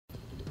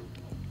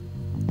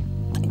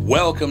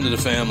Welcome to the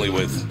family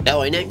with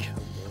Ellie Nick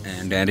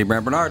and Andy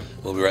Brand Bernard.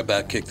 We'll be right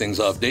back. Kick things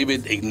off.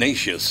 David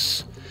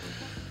Ignatius.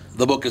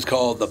 The book is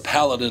called The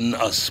Paladin,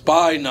 a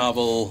spy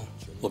novel.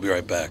 We'll be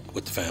right back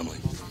with the family.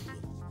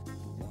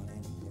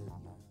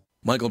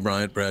 Michael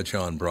Bryant,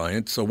 Bradshaw and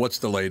Bryant. So what's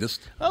the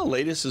latest? Well, the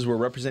latest is we're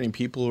representing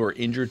people who are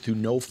injured through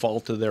no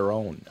fault of their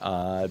own.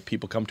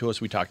 People come to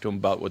us. We talk to them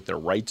about what their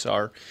rights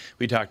are.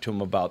 We talk to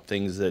them about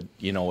things that,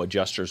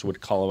 adjusters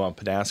would call them up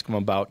and ask them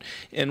about.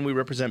 And we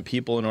represent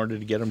people in order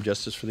to get them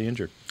justice for the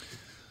injured.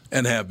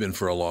 And have been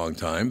for a long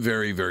time.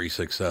 Very, very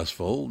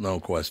successful, no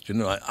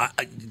question.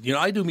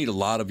 I do meet a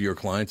lot of your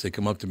clients. They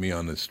come up to me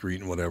on the street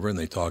and whatever, and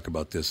they talk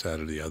about this,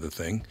 that, or the other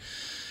thing.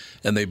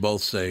 And they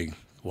both say,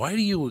 why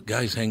do you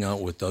guys hang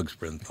out with Doug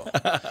Sprinthal?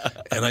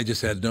 And I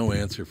just had no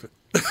answer.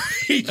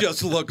 He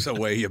just looks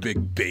away, you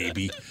big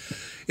baby.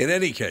 In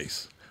any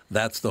case,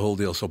 that's the whole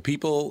deal. So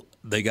people,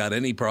 they got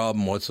any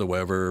problem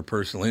whatsoever,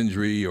 personal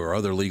injury or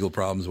other legal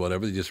problems,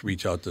 whatever, they just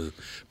reach out to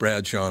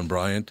Bradshaw and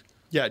Bryant.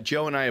 Yeah,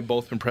 Joe and I have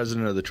both been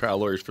president of the trial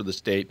lawyers for the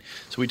state,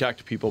 so we talk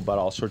to people about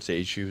all sorts of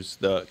issues.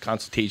 The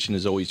consultation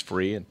is always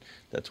free, and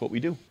that's what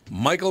we do.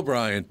 Michael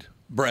Bryant,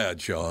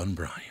 Bradshaw and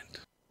Bryant.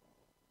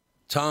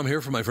 Tom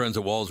here from my friends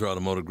at Walzer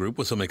Automotive Group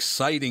with some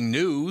exciting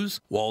news.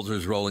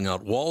 Walzer's rolling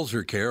out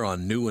Walzer Care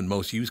on new and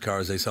most used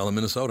cars they sell in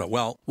Minnesota.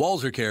 Well,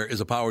 Walzer Care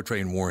is a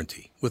powertrain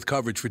warranty with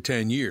coverage for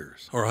 10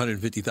 years or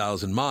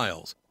 150,000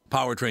 miles.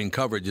 Powertrain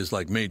coverage is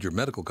like major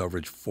medical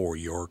coverage for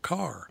your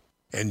car.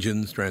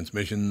 Engines,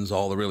 transmissions,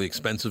 all the really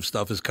expensive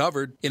stuff is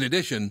covered. In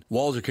addition,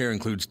 Walzer Care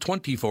includes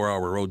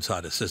 24-hour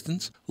roadside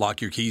assistance, lock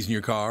your keys in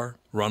your car,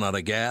 run out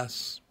of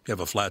gas, you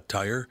have a flat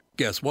tire.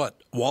 Guess what?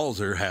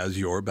 Walzer has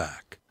your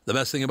back. The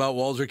best thing about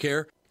Walzer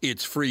Care,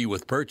 it's free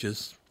with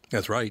purchase.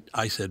 That's right,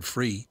 I said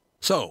free.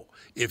 So,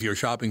 if you're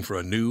shopping for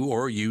a new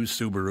or used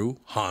Subaru,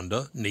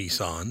 Honda,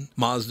 Nissan,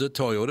 Mazda,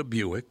 Toyota,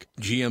 Buick,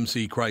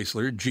 GMC,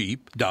 Chrysler,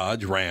 Jeep,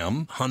 Dodge,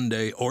 Ram,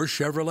 Hyundai, or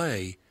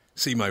Chevrolet,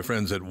 see my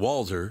friends at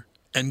Walzer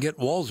and get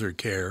Walzer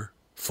Care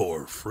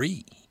for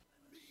free.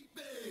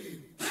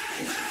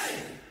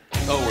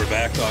 Oh, we're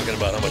back talking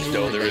about how much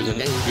dough there is in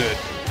it. Good.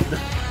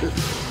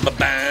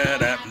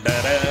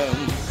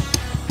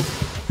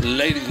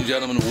 Ladies and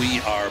gentlemen, we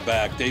are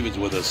back. David's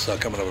with us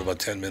coming up in about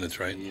 10 minutes,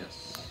 right?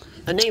 Yes.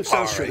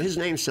 His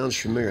name sounds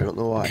familiar. I don't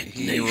know why.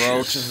 He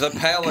wrote The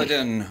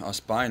Paladin, a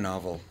spy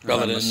novel.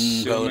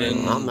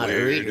 Paladin. I'm not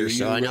a reader,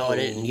 so I know I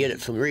didn't get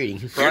it from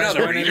reading.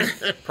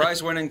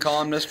 Prize-winning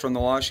columnist from the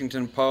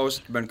Washington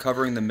Post, been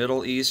covering the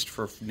Middle East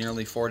for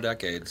nearly 4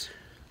 decades.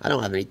 I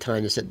don't have any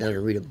time to sit down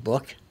and read a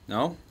book.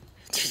 No?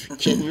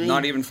 Kidding me?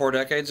 Not even 4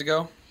 decades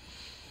ago?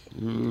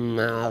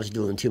 No, I was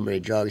doing too many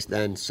drugs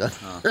then, so...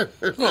 Oh,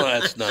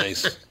 that's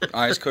nice.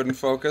 Eyes couldn't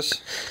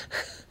focus?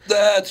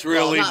 That's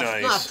really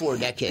nice. Not 4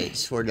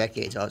 decades. 4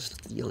 decades, I was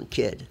a young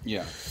kid.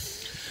 Yeah.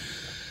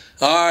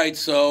 All right,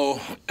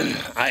 so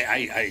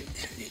I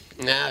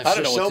don't know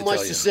what so to much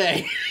tell to you.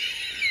 say.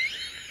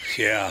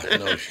 Yeah,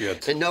 no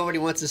shit. And nobody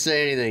wants to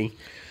say anything.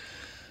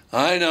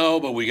 I know,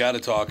 but we got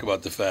to talk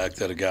about the fact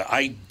that a guy.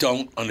 I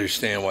don't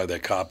understand why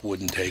that cop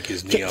wouldn't take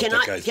his knee off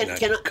that guy's neck.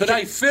 Could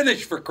I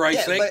finish, for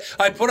Christ's sake?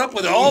 I put up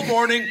with it all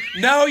morning.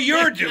 Now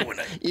you're doing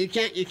it. You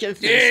can't finish.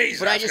 Jesus,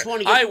 but I just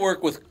want to. I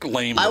work with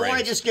lame I brains. want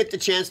to just get the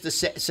chance to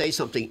say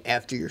something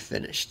after you're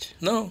finished.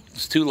 No,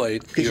 it's too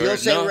late. Because you'll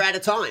say we're out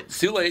of time. It's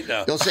too late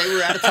now. You'll say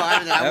we're out of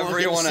time, and I won't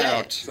get to say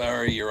it.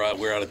 Sorry, you're out.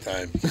 We're out of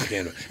time.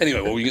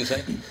 Anyway, what were you gonna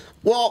say?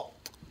 Well,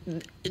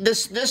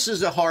 this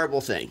is a horrible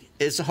thing.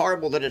 It's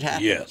horrible that it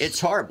happened. Yes. It's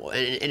horrible,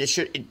 and it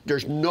should.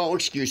 There's no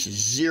excuses,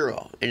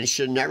 zero, and it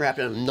should never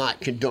happen. I'm not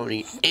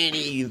condoning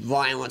any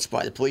violence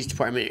by the police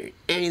department or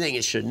anything.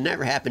 It should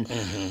never happen.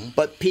 Mm-hmm.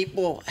 But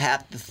people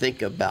have to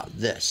think about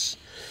this.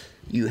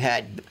 You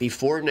had,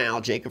 before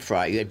now, Jacob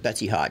Fry, you had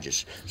Betsy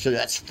Hodges. So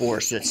that's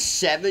 4. So that's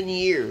 7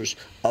 years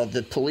of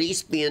the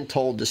police being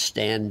told to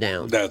stand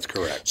down. That's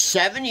correct.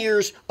 7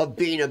 years of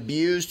being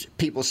abused,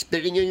 people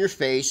spitting in your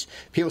face.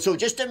 So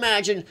just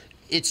imagine,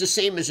 it's the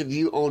same as if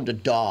you owned a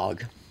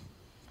dog.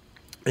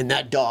 And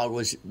that dog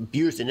was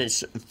abused and then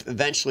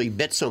eventually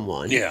bit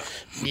someone. Yeah.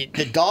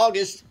 The dog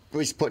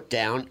was put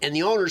down, and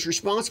the owner's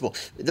responsible.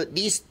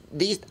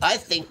 I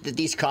think that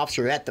these cops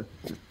are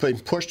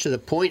pushed to the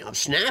point of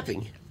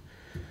snapping.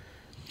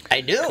 I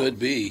do. Could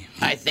be.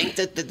 I think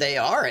that they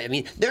are. I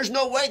mean, there's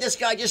no way this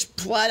guy just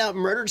flat out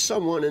murdered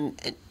someone,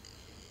 and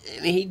I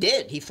mean, he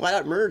did. He flat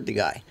out murdered the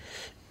guy.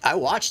 I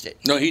watched it.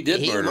 No, he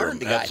did murder him.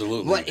 The guy.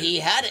 Absolutely. But he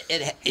had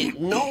it.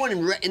 No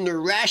one in their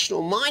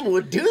rational mind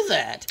would do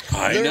that.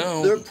 I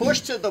know. They're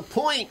pushed to the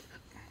point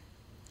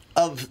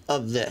of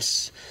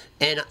this,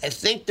 and I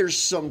think there's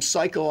some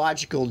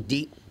psychological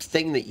deep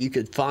thing that you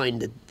could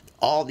find that.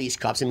 All these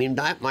cops. I mean,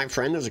 my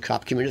friend was a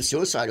cop, committed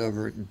suicide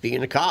over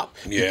being a cop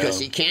because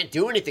he can't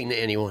do anything to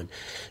anyone.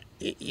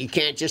 You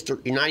can't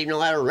you're not even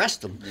allowed to arrest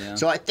them. Yeah.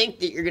 So I think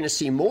that you're going to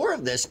see more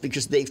of this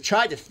because they've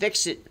tried to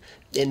fix it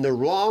in the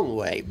wrong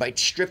way by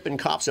stripping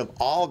cops of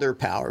all their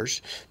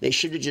powers. They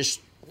should have just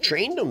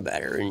trained them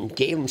better and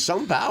gave them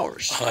some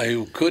powers.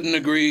 I couldn't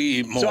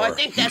agree more. So I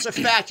think that's a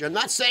factor. I'm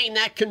not saying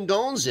that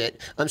condones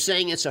it. I'm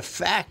saying it's a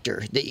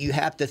factor that you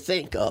have to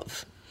think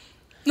of.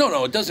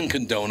 No, it doesn't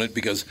condone it,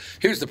 because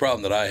here's the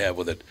problem that I have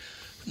with it.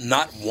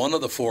 Not one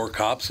of the 4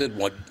 cops said,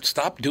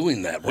 stop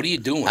doing that. What are you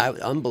doing?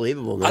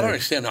 Unbelievable, man. I don't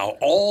understand how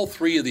all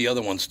 3 of the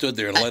other ones stood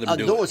there and let him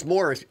do it. There was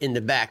more in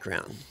the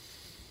background.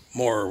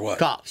 More what?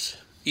 Cops.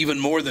 Even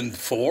more than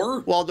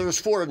 4? Well, there was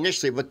 4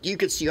 initially, but you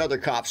could see other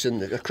cops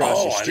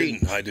across the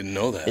street. I didn't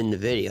know that. In the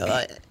video.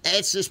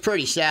 It's just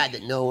pretty sad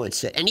that no one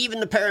said. And even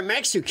the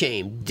paramedics who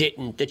came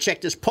didn't. They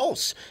checked his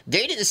pulse.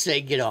 They didn't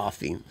say get off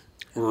him.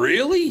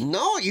 Really?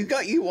 No,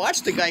 you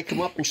watched the guy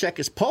come up and check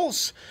his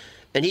pulse,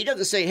 and he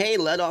doesn't say, hey,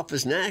 let off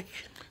his neck.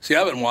 See, I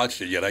haven't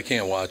watched it yet. I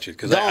can't watch it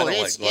because I don't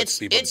like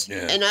people.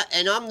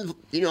 And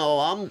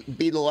I'm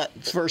be the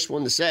first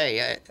one to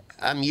say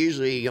I'm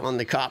usually on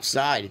the cop's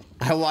side.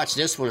 I watched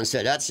this one and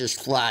said that's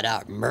just flat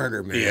out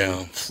murder, man.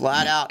 Yeah,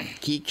 flat out,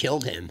 he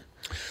killed him.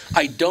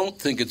 I don't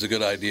think it's a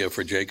good idea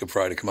for Jacob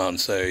Fry to come out and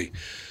say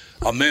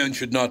a man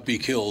should not be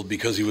killed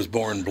because he was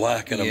born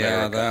black in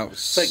America. That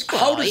was... Like,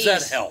 how does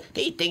that help?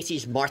 He thinks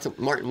he's Martin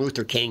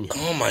Luther King.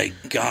 Oh my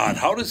God!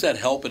 How does that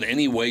help in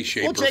any way,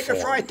 shape, or form? Well, Jacob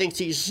Fry thinks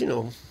he's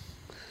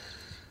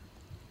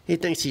He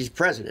thinks he's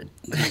president.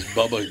 He's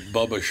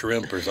Bubba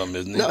Shrimp or something,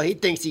 isn't he? No, he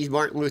thinks he's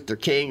Martin Luther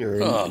King or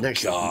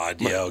next Barack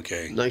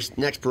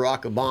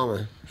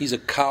Obama. He's a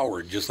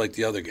coward, just like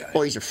the other guy.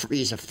 Well, he's a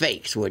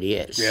fake, is what he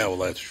is. Yeah, well,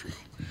 that's true.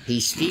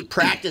 He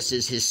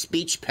practices his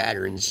speech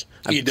patterns.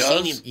 He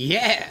does?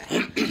 Yeah.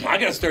 I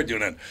got to start doing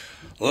that.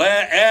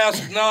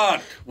 Ask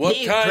not what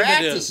time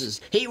practices.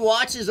 it is. He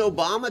watches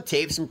Obama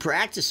tapes and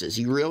practices.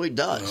 He really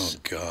does. Oh,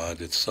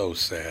 God, it's so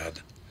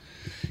sad.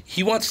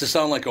 He wants to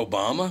sound like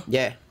Obama?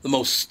 Yeah. The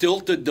most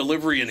stilted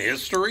delivery in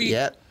history?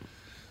 Yep.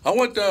 I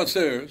went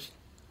downstairs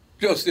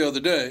just the other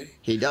day.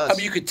 He does. I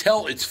mean, you could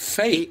tell it's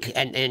fake.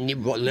 And you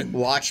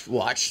watch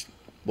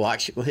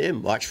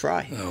him. Watch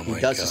Fry. Oh, he my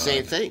does God. the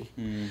same thing.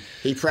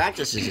 He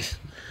practices.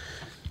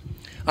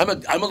 I'm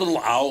a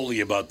little owly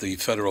about the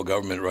federal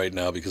government right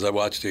now because I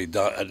watched a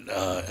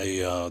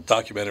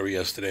documentary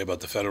yesterday about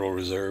the Federal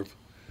Reserve.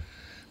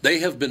 They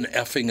have been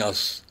effing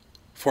us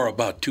for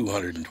about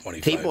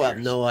 225 People have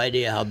years. no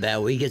idea how bad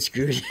we get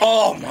screwed.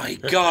 Oh, my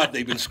God.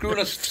 They've been screwing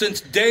us since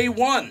day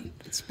one.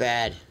 It's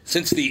bad.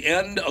 Since the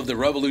end of the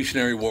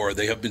Revolutionary War,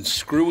 they have been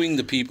screwing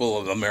the people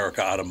of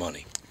America out of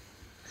money.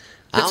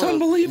 It's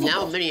unbelievable.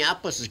 Now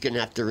Minneapolis is going to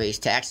have to raise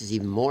taxes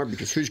even more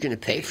because who's going to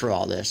pay for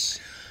all this?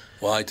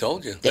 Well, I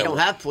told you. They don't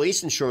have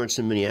police insurance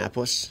in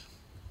Minneapolis.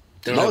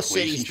 They don't Most have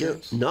police cities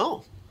insurance? do.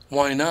 No.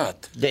 Why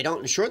not? They don't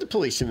insure the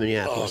police in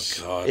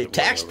Minneapolis. Oh, God. The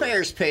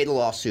taxpayers pay the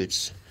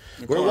lawsuits.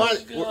 We're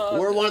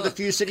one of the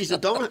few cities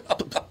that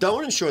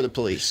don't insure the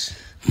police.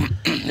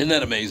 Isn't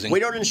that amazing?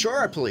 We don't insure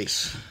our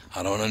police.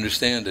 I don't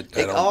understand it.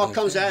 It all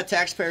comes out of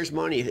taxpayers'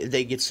 money if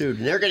they get sued.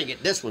 And they're going to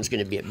get, this one's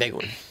going to be a big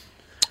one.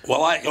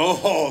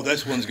 Well,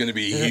 this one's going to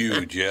be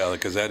huge, yeah,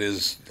 because that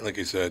is, like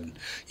I said,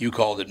 you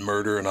called it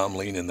murder, and I'm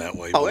leaning that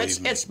way. Oh,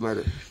 it's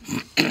murder.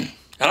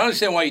 I don't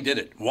understand why he did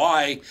it.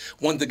 Why,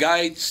 when the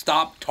guy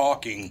stopped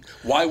talking,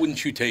 why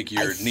wouldn't you take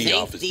your knee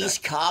off his neck? These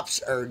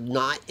cops are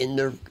not in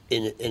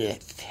a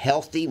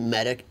healthy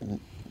mental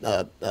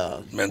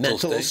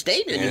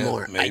state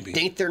anymore. Yeah, maybe. I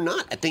think they're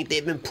not. I think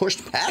they've been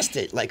pushed past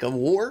it, like a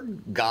war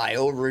guy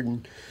over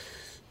in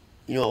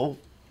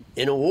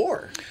a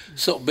war.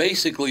 So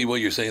basically,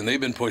 what you're saying, they've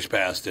been pushed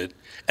past it,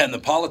 and the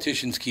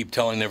politicians keep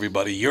telling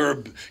everybody, "You're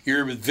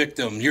a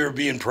victim. You're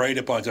being preyed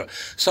upon."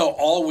 So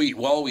all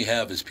we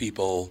have is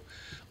people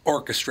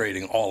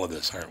orchestrating all of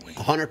this, aren't we?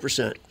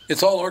 100%.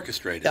 It's all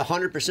orchestrated.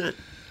 100%.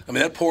 I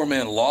mean, that poor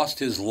man lost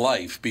his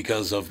life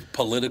because of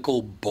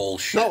political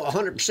bullshit. No,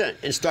 100%.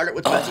 And started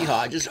with Betsy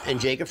Hodges,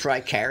 and Jacob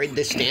Fry carried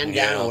the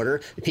stand-down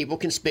order. People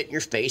can spit in your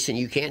face, and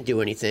you can't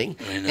do anything.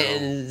 I know.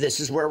 And this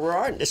is where we're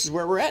at. This is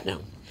where we're at now.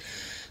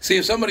 See,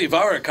 if I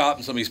were a cop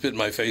and somebody spit in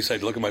my face,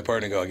 I'd look at my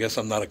partner and go, I guess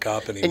I'm not a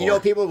cop anymore.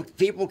 And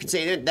people can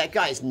say that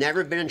guy's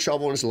never been in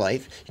trouble in his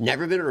life,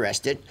 never been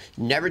arrested,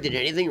 never did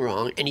anything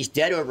wrong, and he's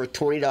dead over a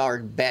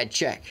 $20 bad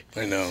check.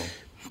 I know.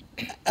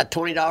 A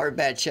 $20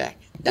 bad check.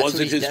 That's Was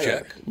what it he's his dead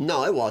check? over.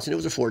 No, it wasn't. It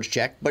was a forged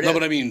check. But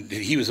I mean,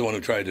 he was the one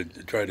who tried to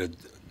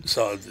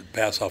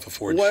pass off a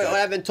forged check. Well,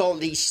 I've been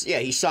told he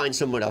signed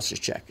someone else's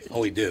check.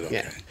 Oh, he did?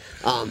 Okay.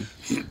 Yeah.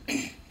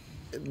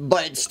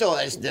 But it still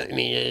is. I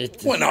mean,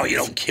 well, no, you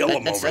don't kill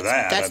him over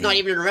that. That's not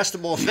even an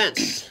arrestable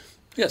offense.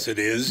 Yes, it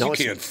is. No,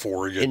 you can't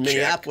forge a check. In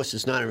Minneapolis,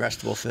 it's not an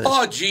arrestable offense.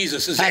 Oh,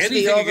 Jesus. Is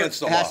anything against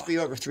the law? It has to be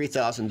over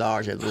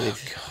 $3,000, I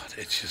believe. Oh, God.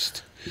 It's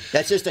just...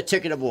 That's just a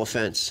ticketable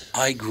offense.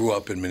 I grew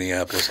up in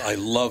Minneapolis. I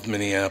love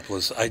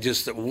Minneapolis.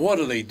 What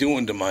are they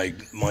doing to my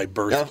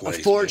birthplace?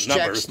 A forged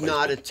check's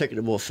not a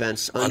ticketable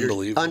offense.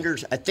 Unbelievable.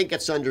 I think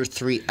it's under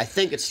 $3,000. I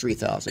think it's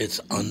 $3,000. It's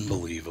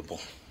unbelievable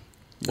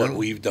what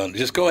we've done.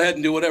 Just go ahead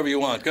and do whatever you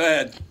want. Go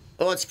ahead.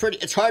 Well,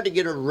 it's hard to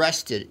get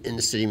arrested in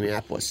the city of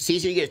Minneapolis. It's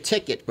easy to get a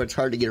ticket, but it's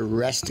hard to get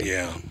arrested.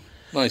 Yeah,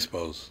 I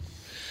suppose.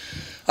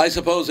 I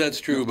suppose that's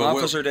true. But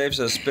Officer Dave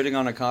says spitting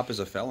on a cop is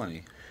a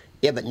felony.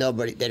 Yeah, but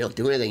they don't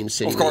do anything in the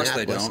city Of course of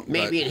they Minneapolis. don't,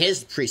 Maybe but- in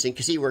his precinct,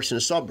 because he works in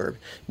a suburb.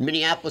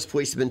 Minneapolis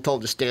police have been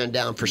told to stand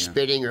down for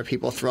spitting or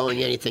people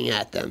throwing anything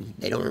at them.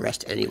 They don't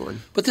arrest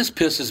anyone. But this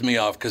pisses me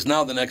off because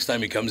now the next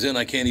time he comes in,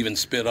 I can't even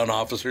spit on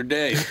Officer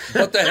Dave.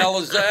 What the hell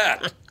is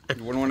that?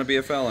 You wouldn't want to be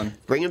a felon.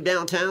 Bring him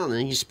downtown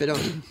and you spit on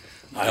him.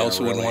 I also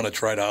wouldn't really. want to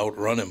try to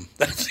outrun him.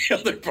 That's the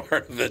other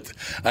part of it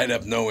I'd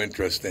have no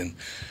interest in.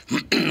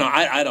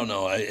 I don't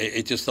know.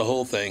 It just the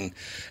whole thing.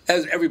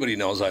 As everybody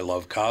knows, I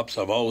love cops.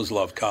 I've always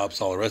loved cops,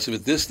 all the rest of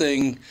it. This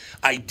thing,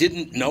 I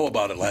didn't know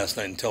about it last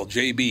night until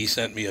JB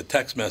sent me a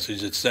text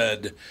message that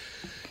said,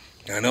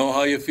 I know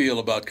how you feel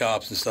about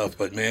cops and stuff,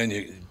 but, man,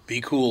 you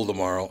be cool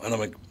tomorrow. And I'm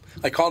like,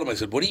 I called him. I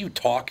said, what are you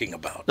talking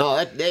about?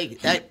 No,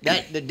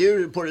 the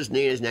dude who put his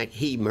knee in his neck,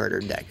 he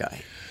murdered that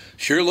guy.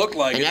 Sure looked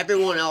like And it.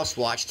 everyone else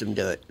watched him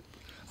do it.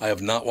 I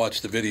have not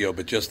watched the video,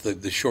 but just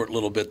the short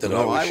little bit that I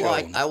No, was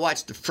shown. I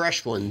watched the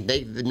fresh one.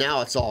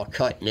 Now it's all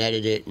cut and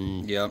edited,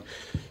 and Yep.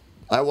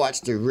 I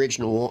watched the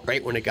original one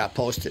right when it got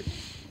posted.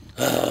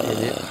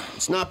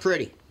 It's not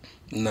pretty.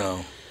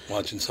 No,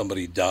 watching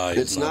somebody die.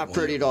 It's is not one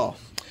pretty of- at all.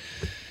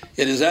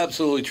 It is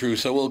absolutely true.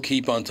 So we'll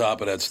keep on top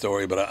of that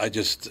story. But I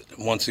just,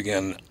 once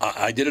again,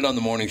 I did it on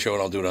the morning show,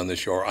 and I'll do it on this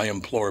show. I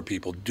implore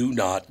people, do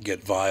not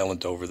get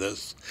violent over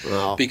this.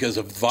 Well, because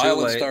if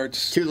violence late.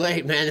 starts... Too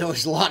late, man. There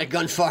was a lot of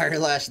gunfire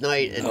last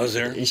night Was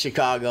there? in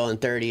Chicago on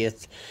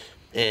 30th,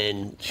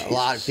 and a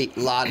lot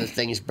of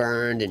things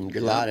burned and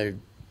a lot of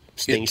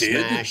things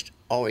did? smashed.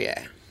 Oh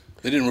yeah,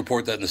 They didn't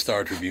report that in the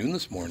Star Tribune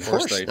this morning. of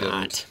course they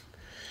not. didn't.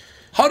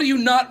 How do you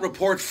not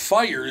report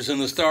fires in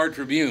the Star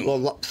Tribune?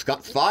 Well,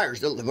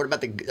 fires. What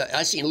about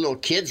I seen little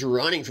kids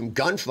running from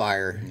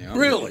gunfire. Yeah.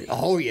 Really?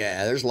 Oh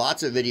yeah, there's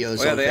lots of videos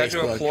Well, yeah, on they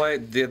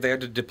Facebook. had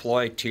to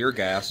deploy tear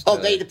gas.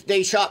 Oh, to-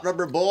 they shot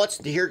rubber bullets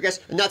to tear gas,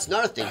 and that's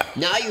another thing.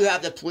 Now you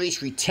have the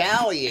police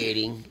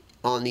retaliating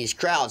on these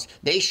crowds.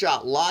 They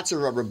shot lots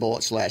of rubber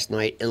bullets last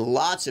night and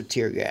lots of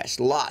tear gas.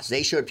 Lots.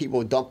 They showed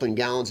people dumping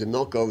gallons of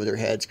milk over their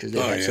heads because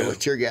they had so much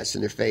tear gas in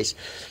their face.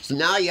 So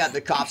now you have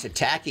the cops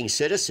attacking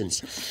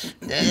citizens.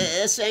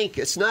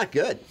 It's not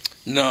good.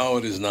 No,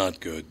 it is not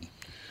good.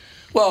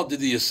 Well, did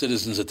the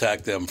citizens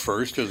attack them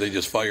first, or did they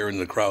just fire in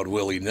the crowd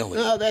willy-nilly?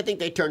 Well, I think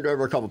they turned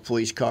over a couple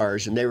police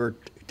cars and they were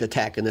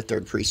attacking the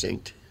 3rd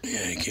precinct.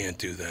 Yeah, you can't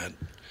do that.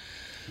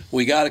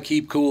 We got to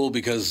keep cool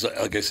because,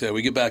 like I said,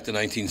 we get back to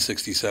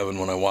 1967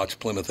 when I watched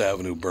Plymouth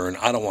Avenue burn.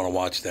 I don't want to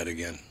watch that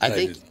again. I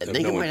think just have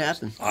it no might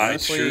interest. happen. It sure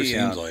Honestly,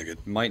 seems like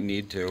it. Might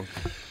need to.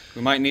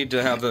 We might need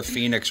to have the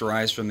phoenix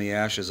rise from the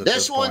ashes at this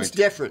This one's point.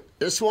 different.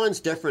 This one's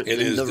different It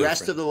than is the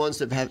rest different. of the ones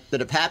that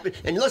have happened.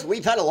 And listen,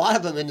 we've had a lot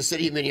of them in the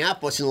city of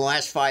Minneapolis in the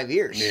last 5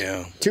 years.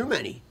 Yeah. Too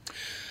many.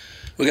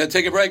 We got to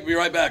take a break. Be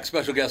right back.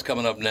 Special guest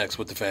coming up next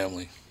with the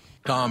family.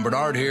 Tom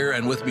Bernard here,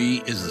 and with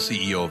me is the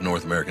CEO of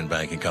North American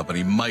Banking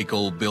Company,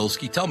 Michael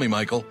Bilski. Tell me,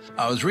 Michael,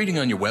 I was reading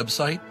on your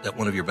website that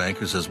one of your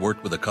bankers has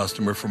worked with a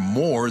customer for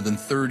more than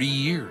 30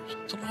 years.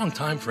 It's a long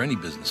time for any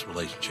business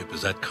relationship.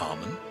 Is that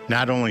common?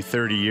 Not only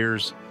 30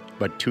 years,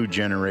 but 2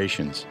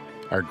 generations.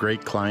 Our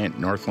great client,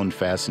 Northland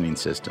Fastening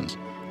Systems.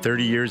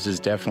 30 years is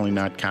definitely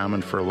not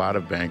common for a lot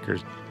of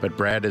bankers, but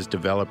Brad has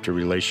developed a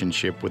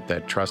relationship with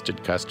that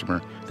trusted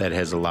customer that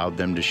has allowed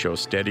them to show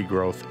steady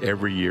growth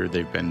every year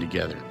they've been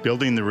together.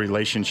 Building the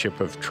relationship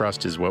of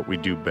trust is what we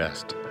do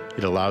best.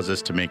 It allows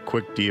us to make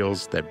quick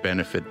deals that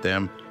benefit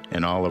them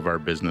and all of our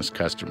business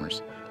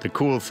customers. The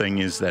cool thing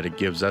is that it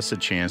gives us a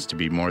chance to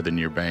be more than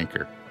your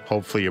banker,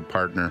 hopefully a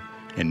partner,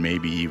 and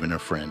maybe even a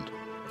friend.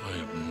 I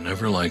have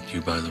never liked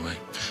you, by the way.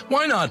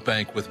 Why not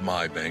bank with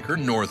my banker,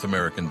 North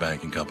American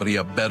Banking Company,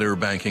 a better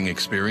banking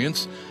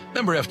experience?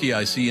 Member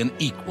FDIC, an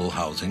equal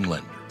housing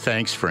lender.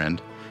 Thanks, friend.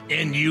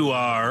 And you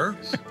are?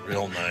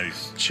 Real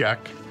nice. Chuck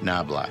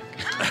Knobloch.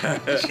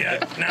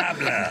 Chuck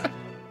Knobloch.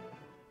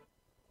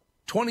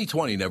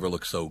 2020 never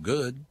looked so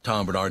good.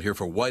 Tom Bernard here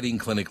for Whiting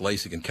Clinic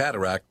LASIK and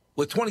Cataract.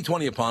 With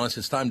 2020 upon us,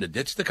 it's time to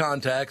ditch the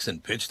contacts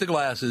and pitch the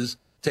glasses.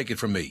 Take it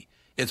from me.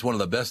 It's one of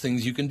the best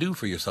things you can do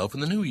for yourself in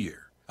the new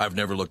year. I've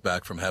never looked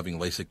back from having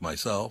LASIK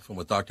myself, and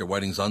with Dr.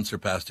 Whiting's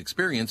unsurpassed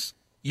experience,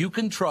 you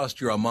can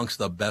trust you're amongst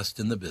the best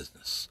in the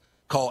business.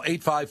 Call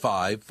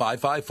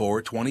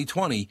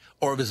 855-554-2020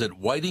 or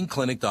visit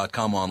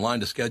whitingclinic.com online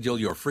to schedule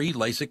your free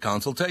LASIK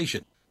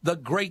consultation. The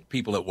great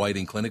people at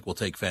Whiting Clinic will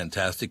take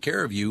fantastic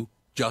care of you,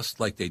 just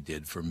like they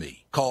did for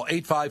me. Call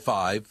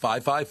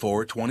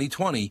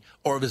 855-554-2020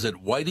 or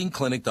visit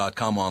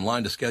whitingclinic.com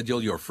online to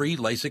schedule your free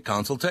LASIK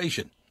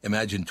consultation.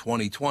 Imagine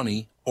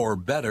 2020 or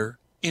better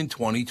in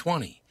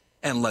 2020.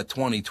 And let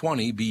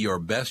 2020 be your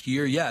best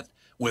year yet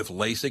with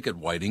LASIK at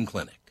Whiting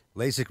Clinic.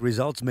 LASIK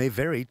results may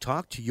vary.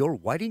 Talk to your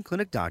Whiting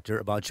Clinic doctor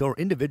about your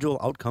individual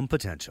outcome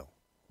potential.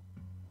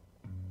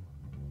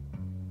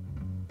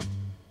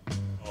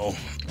 Oh,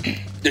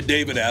 did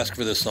David ask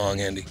for this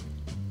song, Andy?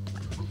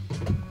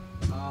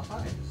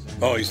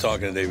 Oh, he's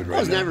talking to David right now.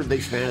 I was never a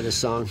big fan of this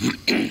song.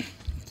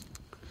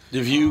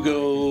 If you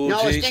go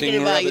No, I was chasing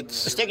thinking about you. I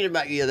rabbits. was thinking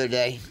about you the other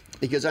day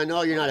because I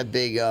know you're not a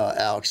big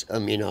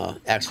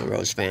Axl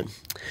Rose fan.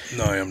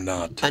 No, I am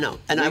not. I know,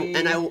 and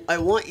I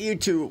want you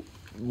to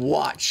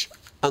watch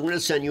I'm going to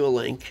send you a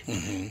link to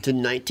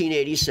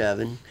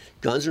 1987,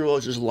 Guns N'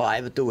 Roses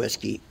live at the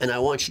Whiskey, and I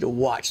want you to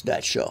watch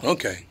that show.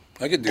 Okay,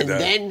 I could do and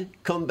that. And then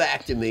come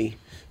back to me.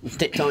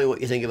 Tell me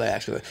what you think about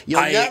Axl.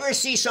 You'll never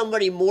see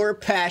somebody more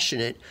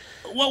passionate.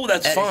 Well,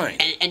 that's fine.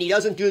 And he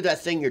doesn't do that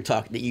thing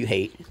that you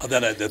hate.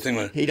 That thing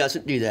where he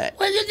doesn't do that.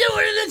 What you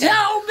doing in the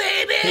town,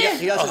 baby?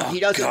 He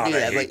doesn't do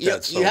that. But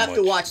you have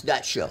to watch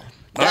that show.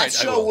 That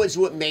show was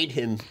what made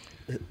him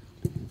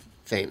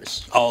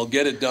famous. I'll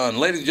get it done.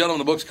 Ladies and gentlemen,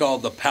 the book's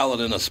called The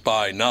Paladin, a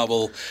Spy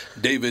Novel.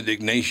 David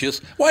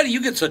Ignatius. Why do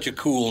you get such a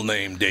cool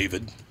name,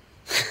 David?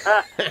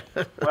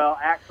 Well,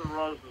 Axl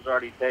Rose was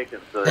already taken,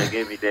 so they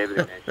gave me David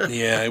Ignatius.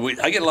 Yeah,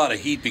 I get a lot of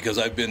heat because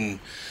I've been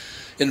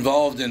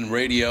involved in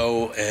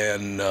radio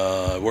and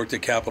worked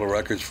at Capitol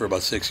Records for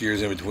about 6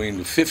 years in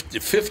between,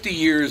 50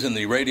 years in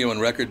the radio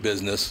and record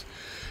business.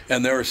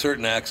 And there are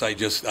certain acts I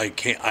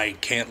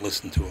can't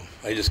listen to them.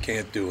 I just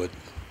can't do it.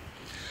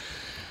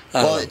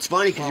 Well, it's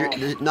funny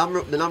because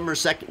the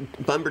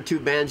number two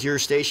bands your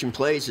station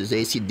plays is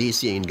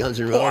AC/DC and Guns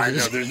N' Roses. Oh, I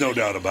know, there's no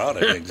doubt about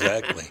it.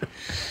 Exactly.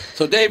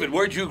 So, David,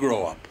 where'd you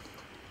grow up?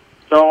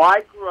 So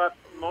I grew up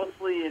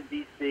mostly in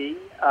D.C.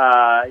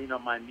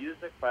 My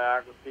music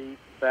biography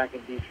back in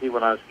D.C.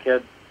 when I was a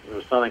kid, there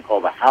was something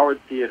called the Howard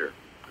Theater,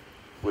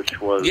 which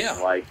was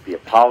like the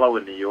Apollo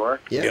in New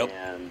York. Yep.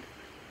 And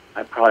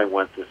I probably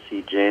went to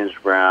see James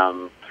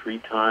Brown 3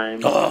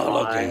 times. Oh, I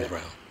love James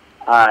Brown.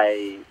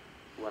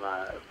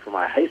 For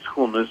my high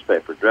school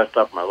newspaper, dressed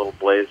up in my little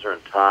blazer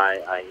and tie,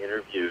 I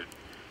interviewed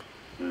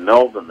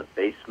Melvin, the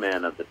bass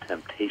man of the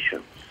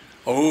Temptations.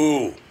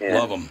 Oh,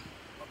 love him.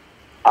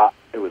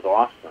 It was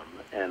awesome.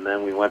 And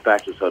then we went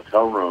back to his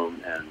hotel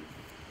room and,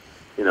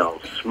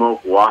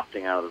 smoke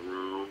wafting out of the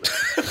room,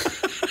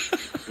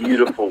 and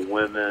beautiful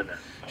women and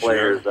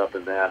players up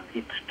and down.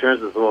 He turns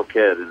to this little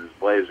kid in his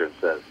blazer and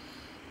says,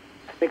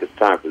 I think it's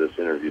time for this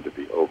interview to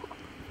be over.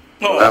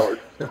 Oh.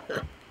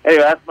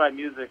 Anyway, that's my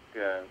music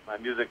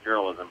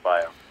journalism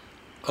bio.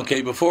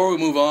 Okay, before we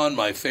move on,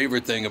 my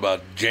favorite thing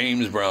about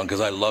James Brown,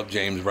 because I love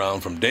James Brown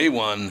from day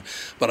one,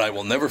 but I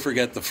will never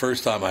forget the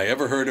first time I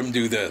ever heard him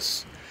do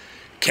this.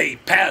 Que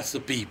pasa,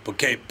 people,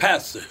 que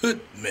pasa,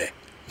 hoot me.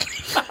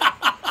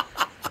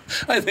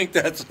 I think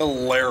that's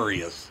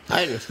hilarious. I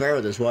had an affair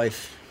with his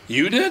wife.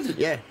 You did?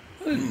 Yeah.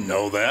 I didn't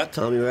know that.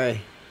 Tommy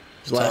Ray.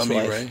 His last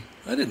wife. Ray?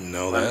 I didn't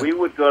know When that. we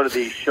would go to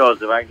these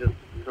shows, if I could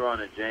just throw in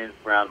a James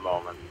Brown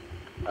moment,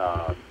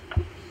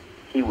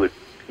 he would,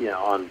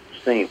 on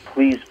singing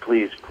Please,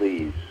 Please,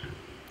 Please,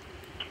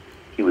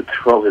 he would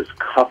throw his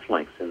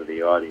cufflinks into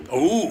the audience.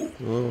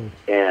 Ooh.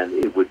 And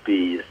it would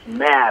be this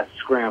mad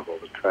scramble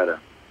to try to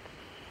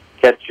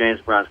catch James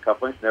Brown's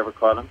cufflinks. Never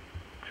caught him.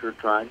 Sure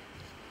tried.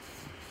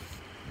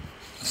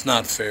 It's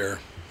not fair.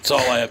 That's all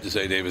I have to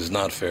say, Dave. It's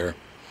not fair.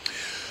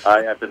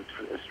 I've been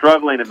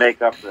struggling to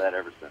make up for that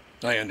ever since.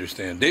 I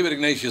understand. David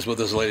Ignatius with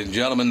us, ladies and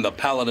gentlemen. The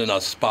Paladin, a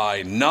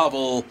Spy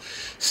Novel.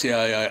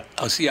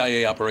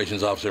 CIA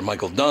operations officer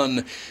Michael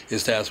Dunn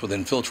is tasked with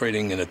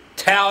infiltrating an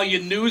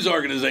Italian news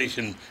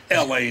organization.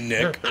 L.A.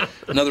 Nick.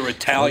 Another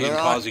Italian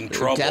causing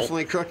trouble.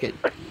 Definitely crooked.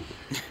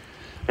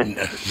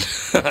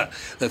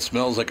 That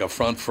smells like a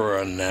front for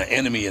an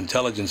enemy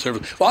intelligence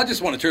service. Well, I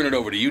just want to turn it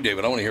over to you,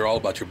 David. I want to hear all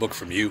about your book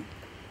from you.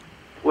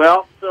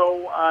 Well,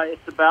 so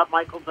it's about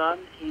Michael Dunn.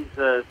 He's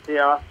a CIA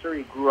officer.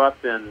 He grew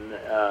up in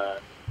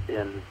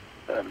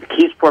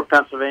McKeesport,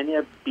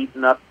 Pennsylvania,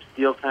 beaten up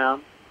steel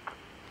town.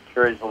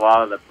 Carries a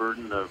lot of the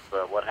burden of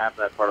what happened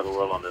in that part of the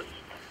world on his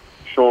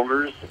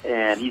shoulders.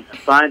 And he's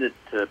assigned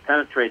to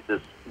penetrate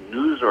this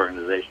news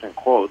organization, in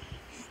quotes.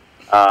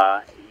 He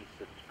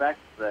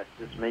suspects that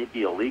this may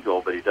be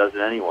illegal, but he does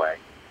it anyway.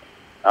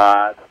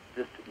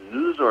 This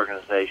news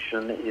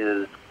organization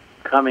is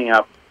coming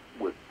up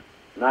with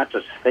not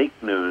just fake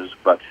news,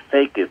 but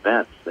fake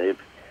events.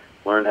 They've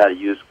learned how to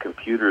use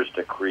computers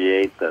to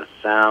create the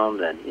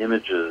sound and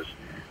images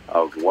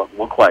of what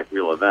look like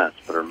real events,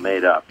 but are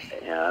made up.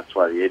 And that's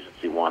why the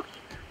agency wants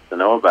to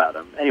know about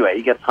him. Anyway,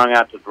 he gets hung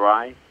out to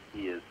dry.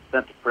 He is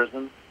sent to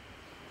prison.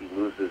 He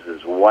loses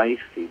his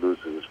wife. He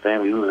loses his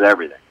family. He loses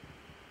everything.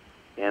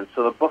 And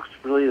so the book's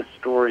really a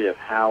story of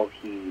how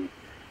he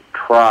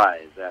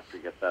tries, after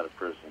he gets out of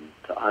prison,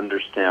 to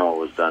understand what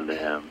was done to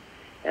him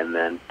and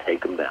then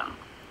take him down.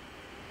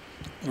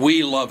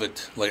 We love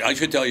it. Like I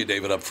should tell you,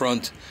 David, up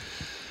front,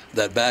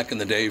 that back in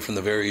the day from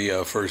the very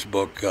first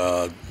book,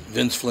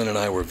 Vince Flynn and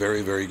I were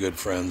very, very good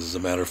friends, as a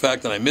matter of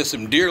fact, and I miss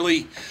him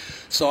dearly.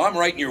 So I'm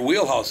right in your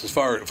wheelhouse as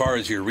far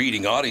as your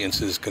reading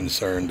audience is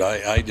concerned.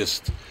 I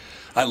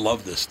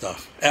love this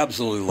stuff.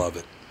 Absolutely love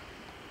it.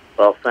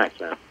 Well, thanks,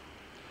 man.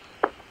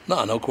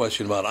 No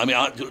question about it. I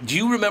mean, do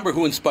you remember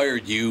who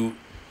inspired you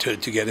to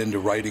get into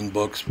writing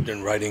books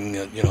and writing,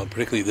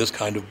 particularly this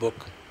kind of book?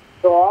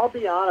 So I'll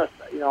be honest.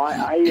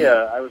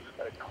 I was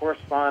a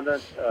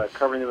correspondent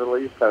covering the Middle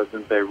East. I was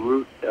in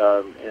Beirut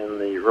in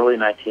the early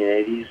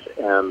 1980s,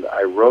 and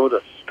I wrote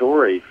a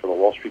story for the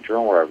Wall Street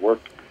Journal where I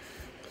worked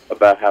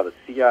about how the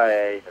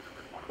CIA had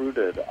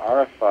recruited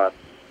Yasser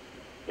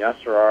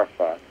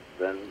Arafat,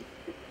 then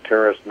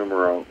terrorist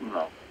numero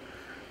uno,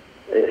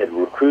 had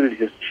recruited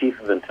his chief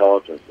of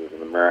intelligence as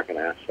an American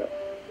asset.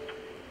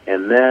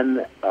 And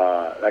then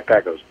that guy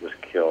was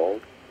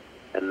killed.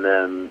 And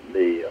then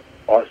the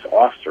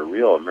officer,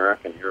 real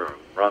American hero,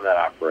 who run that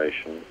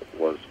operation,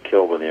 was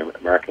killed when the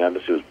American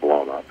embassy was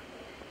blown up.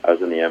 I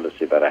was in the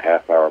embassy about a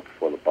half hour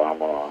before the bomb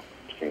went off,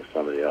 seeing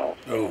somebody else.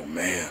 Oh,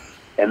 man.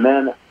 And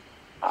then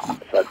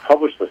so I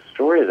published the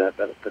story of that,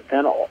 but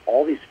then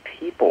all these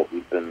people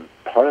who'd been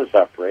part of this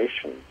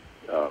operation,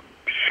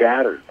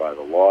 shattered by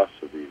the loss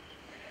of these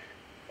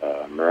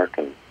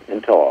American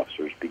intel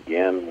officers,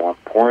 began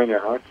pouring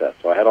their hearts out.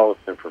 So I had all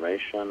this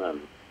information,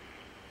 and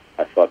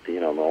I thought, the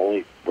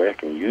only way I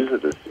can use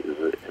it is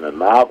in a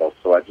novel.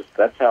 So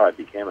that's how I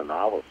became a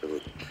novelist. It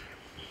was,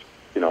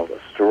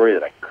 a story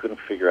that I couldn't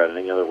figure out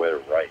any other way to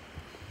write.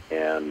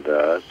 And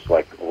it's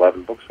like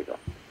 11 books ago.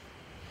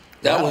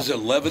 That was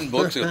 11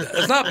 books.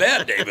 That's not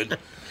bad, David.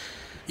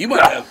 You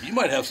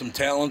might have some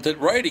talent at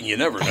writing. You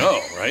never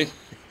know, right?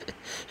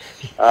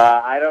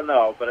 I don't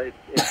know, but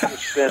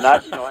it's been.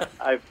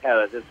 I've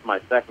had this is my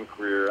second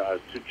career. I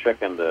was too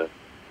chicken to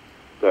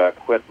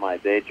quit my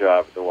day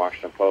job at the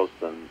Washington Post,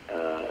 and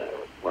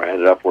where I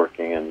ended up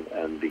working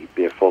and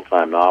be a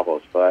full-time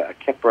novelist. But I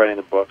kept writing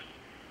the books.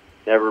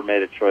 Never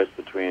made a choice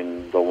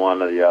between the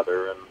one or the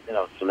other, and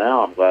so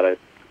now I'm glad I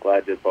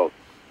did both.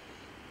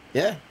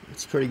 Yeah,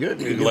 it's pretty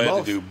good. You're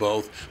glad to do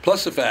both.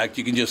 Plus the fact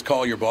you can just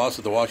call your boss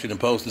at the Washington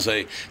Post and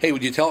say, "Hey,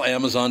 would you tell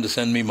Amazon to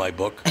send me my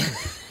book?"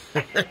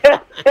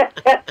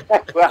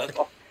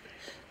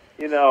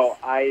 Well,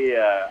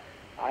 I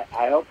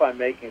hope I'm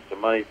making some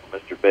money from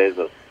Mr.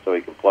 Bezos so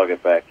he can plug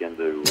it back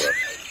into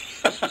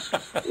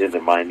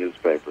my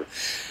newspaper.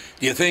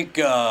 Do you think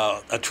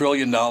 $1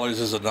 trillion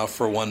is enough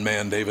for one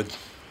man, David?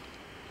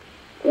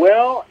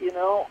 Well,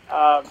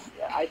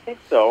 I think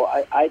so.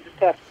 I just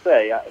have to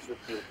say,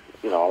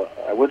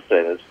 I would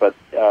say this, but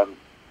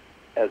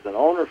as an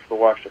owner for the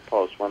Washington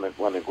Post, when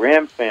the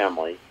Graham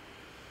family,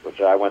 which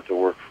I went to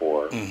work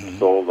for,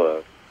 sold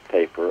the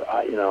paper,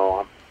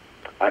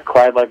 I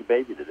cried like a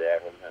baby today.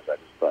 I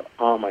just thought,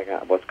 oh my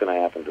God, what's going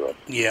to happen to us?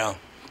 Yeah.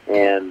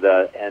 And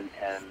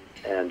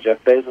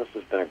Jeff Bezos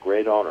has been a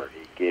great owner.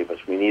 He gave us.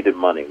 We needed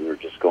money. We were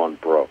just going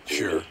broke.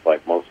 Sure. We were just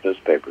like most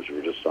newspapers. We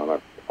were just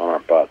on our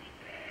butts.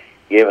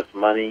 He gave us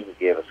money. He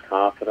gave us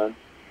confidence,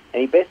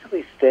 and he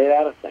basically stayed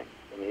out of things.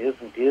 I mean,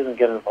 he doesn't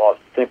get involved.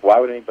 Think,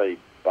 why would anybody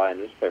buy a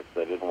newspaper if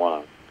they didn't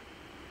want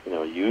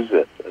to, use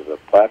it as a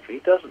platform? He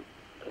doesn't.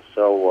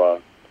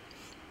 So,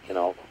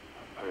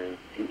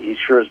 he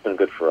sure has been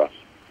good for us.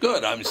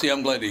 Good.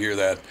 I'm glad to hear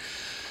that.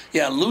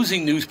 Yeah,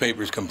 losing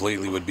newspapers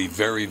completely would be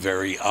very,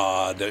 very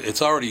odd.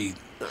 It's already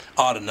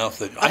odd enough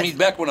that,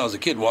 back when I was a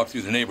kid, walked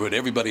through the neighborhood,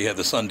 everybody had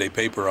the Sunday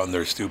paper on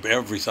their stoop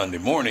every Sunday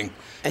morning.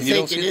 I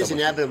think it is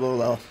inevitable,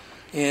 though.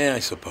 Yeah, I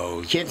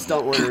suppose. Kids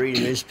don't want to read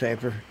a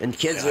newspaper, and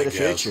kids are the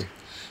future.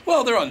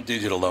 Well, they're on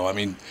digital, though.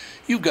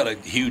 You've got a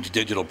huge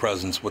digital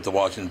presence with the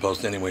Washington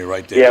Post anyway,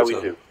 right there. Yeah, we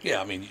do.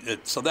 Yeah,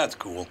 so that's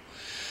cool.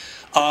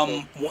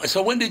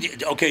 So when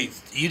did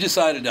you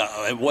decided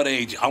at what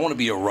age, I want to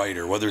be a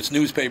writer, whether it's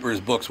newspapers,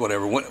 books,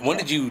 whatever. When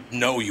did you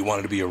know you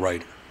wanted to be a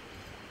writer?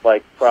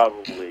 Like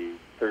probably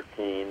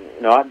 13.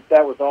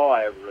 That was all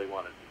I ever really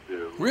wanted to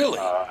do. Really?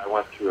 I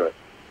went through a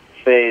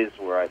phase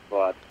where I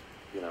thought,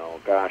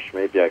 gosh,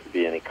 maybe I could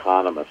be an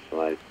economist,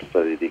 and I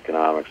studied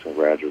economics in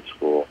graduate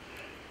school.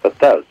 But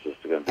that was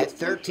just going to be... At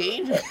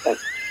 13?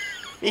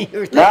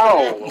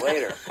 No,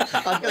 later.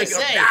 I was going to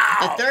say,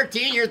 at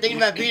 13, you're thinking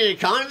about being an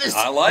economist?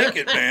 I like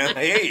it, man.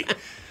 Hey,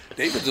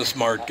 David's a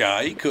smart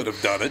guy. He could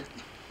have done it.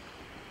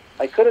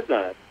 I could have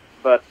done it.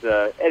 But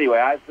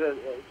anyway,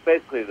 it's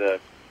basically the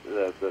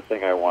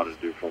thing I wanted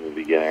to do from the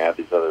beginning. I had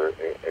these other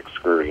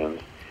excursions.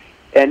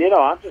 And,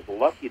 I'm just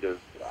lucky to...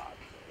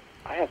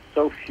 I have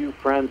so few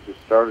friends who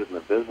started in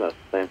the business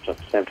at the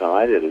same time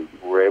I did who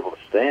were able to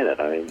stay in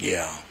it.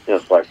 Yeah.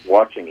 It's like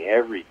watching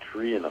every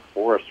tree in the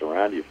forest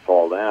around you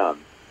fall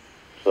down.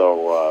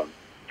 So,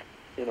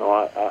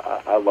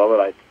 I love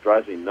it. It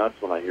drives me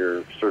nuts when I hear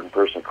a certain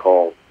person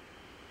call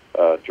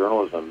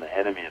journalism the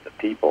enemy of the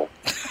people.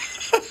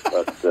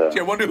 But,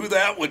 I wonder who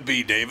that would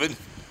be, David.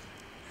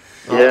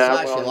 Well, yeah, there's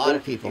actually a lot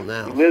of people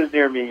now. He lives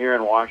near me here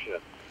in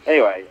Washington.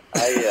 Anyway,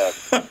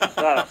 it's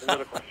not a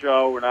political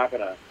show. We're not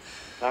going to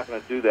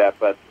do that,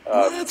 but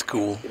that's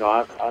cool.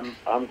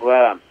 I'm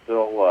glad I'm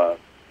still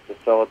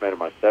just celebrated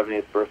my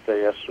 70th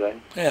birthday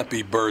yesterday.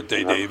 Happy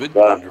birthday, David!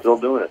 I'm still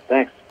doing it.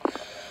 Thanks.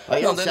 Well,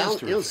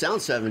 you don't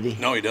sound 70.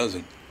 No, he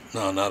doesn't.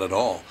 No, not at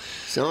all.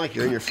 Sound like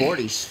you're in your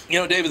 40s.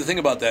 David, the thing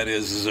about that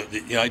is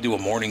I do a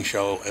morning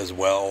show as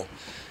well,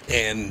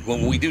 and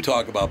when we do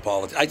talk about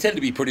politics, I tend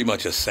to be pretty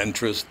much a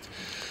centrist,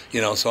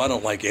 so I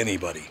don't like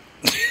anybody.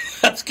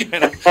 That's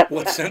kind of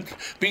what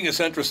being a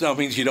centrist now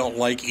means. You don't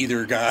like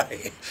either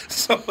guy.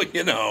 So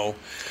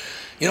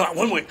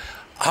one way.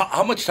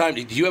 How much time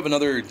do you have?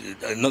 Another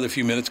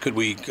few minutes? Could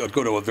we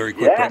go to a very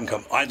quick break and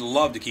come? I'd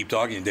love to keep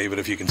talking to David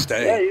if you can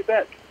stay. Yeah, you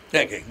bet.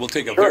 Okay, we'll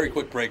take a very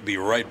quick break. Be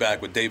right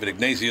back with David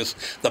Ignatius,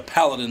 The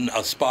Paladin,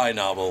 a spy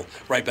novel.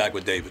 Right back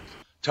with David.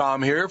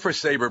 Tom here for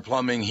Sabre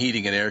Plumbing,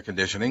 Heating, and Air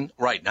Conditioning.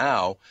 Right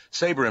now,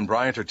 Sabre and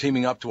Bryant are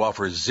teaming up to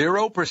offer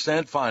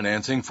 0%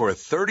 financing for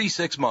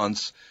 36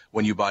 months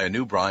when you buy a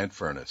new Bryant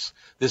furnace.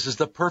 This is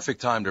the perfect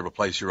time to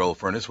replace your old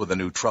furnace with a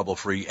new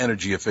trouble-free,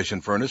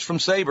 energy-efficient furnace from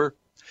Sabre.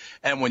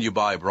 And when you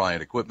buy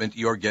Bryant equipment,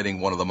 you're getting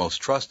one of the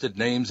most trusted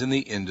names in the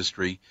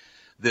industry.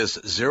 This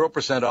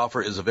 0% offer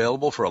is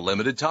available for a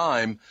limited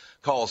time.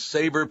 Call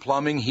Sabre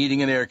Plumbing,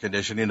 Heating, and Air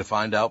Conditioning to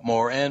find out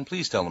more, and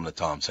please tell them that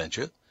Tom sent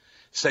you.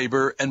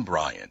 Sabre and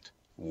Bryant,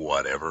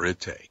 whatever it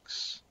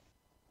takes.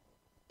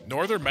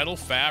 Northern Metal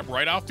Fab,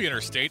 right off the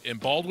interstate in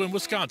Baldwin,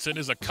 Wisconsin,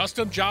 is a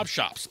custom job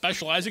shop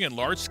specializing in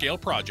large-scale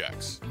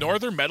projects.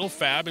 Northern Metal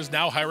Fab is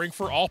now hiring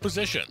for all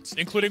positions,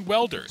 including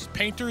welders,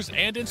 painters,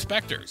 and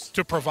inspectors,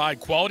 to provide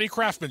quality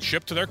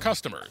craftsmanship to their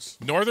customers.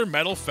 Northern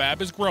Metal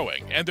Fab is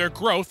growing, and their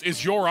growth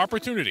is your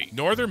opportunity.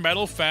 Northern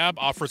Metal Fab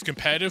offers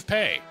competitive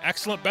pay,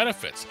 excellent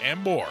benefits,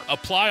 and more.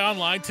 Apply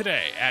online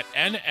today at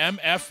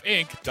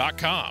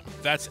nmfinc.com.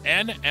 That's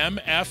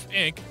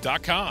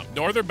nmfinc.com.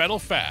 Northern Metal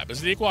Fab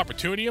is an equal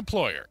opportunity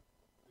employer.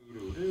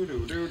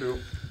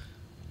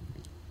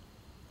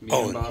 Me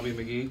and Bobby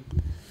McGee.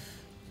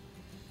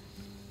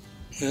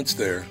 It's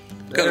there.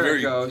 There Got a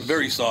it goes.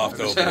 very soft I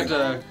just opening.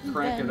 had to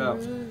crank it up.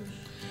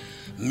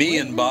 Me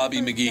and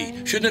Bobby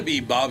McGee. Shouldn't it be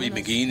Bobby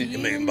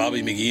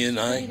McGee and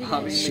I?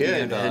 Bobby Should,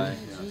 McGee and I. man.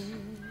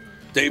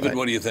 David,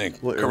 what do you think?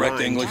 What Correct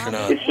rhymes? English or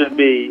not? It should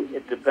be.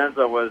 It depends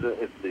on whether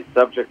it's the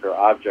subject or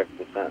object of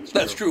the sentence.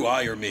 That's true,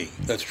 I or me.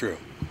 That's true.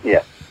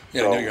 Yeah.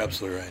 Yeah, So- no, you're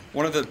absolutely right.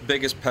 One of the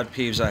biggest pet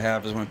peeves I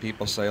have is when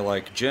people say,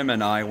 like, Jim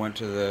and I went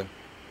to the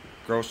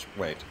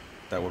Wait,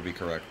 that would be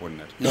correct,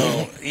 wouldn't it?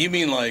 No, you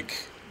mean like...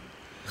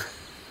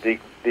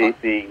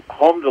 The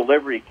home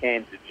delivery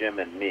came to Jim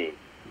and me,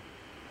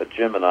 but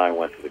Jim and I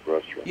went to the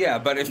grocery. Yeah,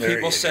 but if There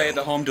people you say go.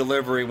 the home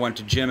delivery went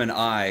to Jim and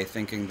I,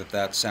 thinking that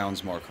that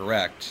sounds more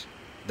correct,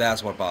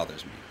 that's what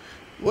bothers me.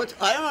 What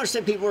I don't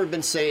understand. People have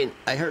been saying.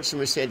 I heard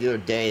somebody say the other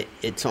day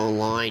it's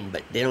online,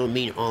 but they don't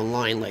mean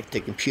online like the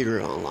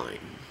computer online.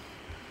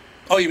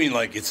 Oh, you mean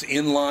like it's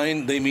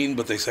inline, they mean,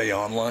 but they say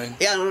online?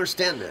 Yeah, I don't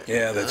understand that.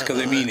 Yeah, that's because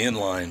they mean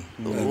inline.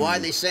 Why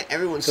they say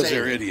everyone's Because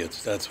saying they're it.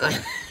 idiots, that's why.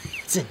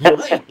 It's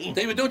annoying.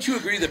 David, don't you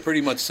agree that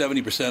pretty much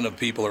 70% of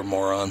people are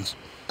morons?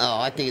 Oh,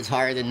 I think it's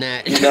higher than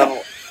that.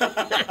 No,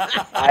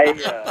 I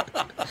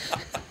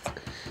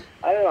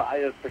don't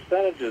know.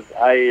 Percentages.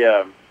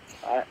 I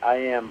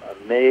am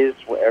amazed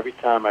every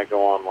time I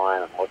go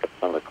online and look at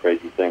some of the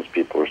crazy things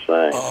people are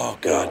saying. Oh,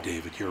 God,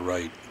 David, you're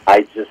right.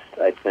 I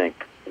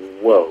think,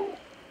 whoa.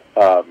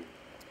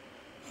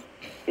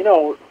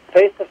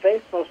 Face to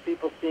face, most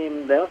people they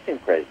don't seem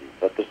crazy.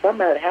 But there's something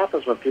that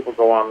happens when people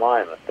go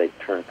online that they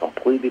turn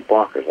completely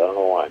bonkers. I don't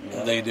know why.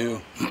 They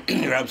do.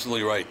 You're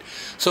absolutely right.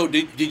 So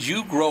did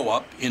you grow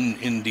up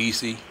in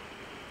D.C.?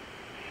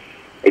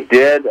 I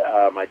did.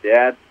 My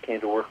dad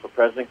came to work for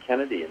President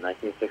Kennedy in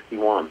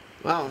 1961.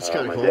 Wow, that's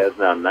kind of My cool. dad's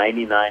now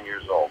 99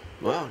 years old.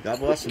 Wow, God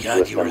bless him. God,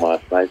 With you him were-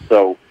 last night.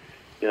 So,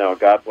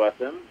 God bless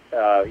him.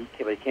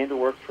 He came to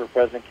work for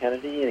President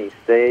Kennedy, and he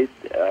stayed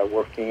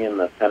working in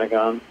the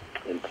Pentagon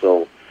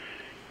until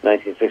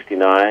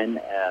 1969,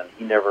 and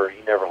he never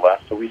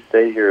left. So we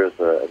stayed here as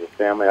a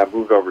family. I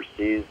moved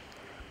overseas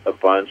a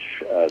bunch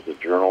as a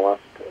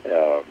journalist,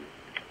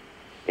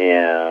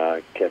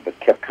 and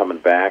kept coming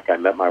back. I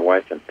met my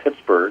wife in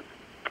Pittsburgh.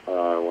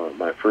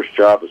 My first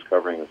job was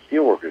covering the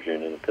Steelworkers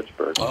Union in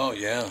Pittsburgh. Oh,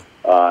 yeah.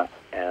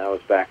 And I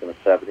was back in the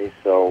 70s.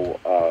 So,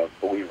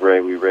 but we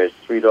raised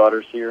 3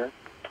 daughters here,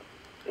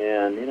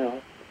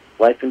 and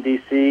life in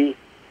D.C.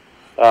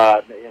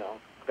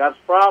 God's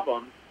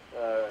problems.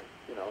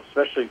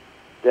 Especially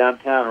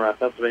downtown around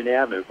Pennsylvania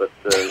Avenue, but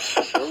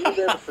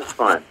it's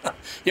fine.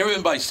 You ever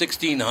been by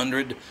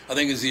 1600, I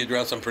think is the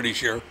address, I'm pretty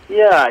sure.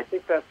 Yeah, I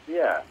think that's.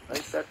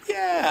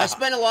 I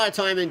spent a lot of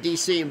time in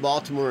D.C. and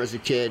Baltimore as a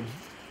kid.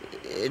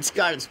 It's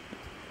got its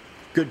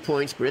good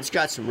points, but it's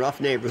got some rough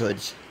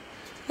neighborhoods.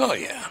 Oh,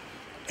 yeah.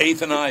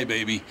 8th and I,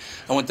 baby.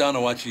 I went down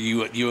to watch the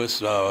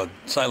U.S.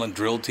 silent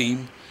drill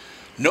team.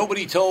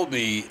 Nobody told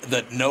me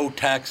that no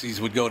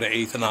taxis would go to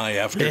 8th and I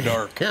after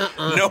dark.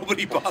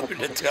 Nobody bothered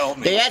to tell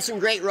me. They had some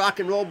great rock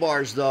and roll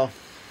bars, though.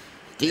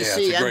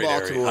 D.C. it's a and great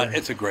Baltimore. area.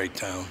 It's a great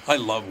town. I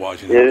love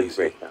Washington, It is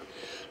D.C. a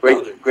great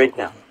town. Great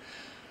town.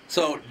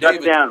 So, Shut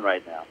David, down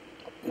right now.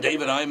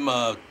 David, I'm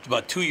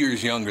about 2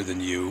 years younger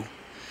than you,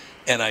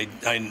 and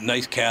I'm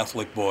nice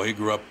Catholic boy,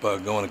 grew up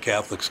going to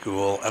Catholic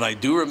school, and I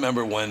do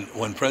remember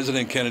when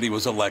President Kennedy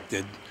was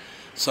elected,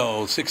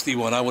 so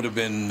 61, I would have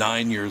been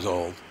 9 years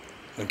old,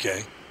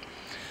 okay?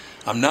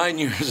 I'm 9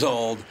 years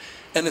old,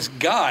 and this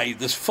guy,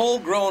 this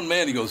full-grown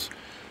man, he goes,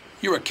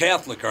 "You're a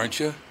Catholic, aren't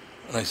you?"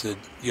 And I said,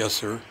 "Yes,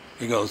 sir."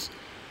 He goes,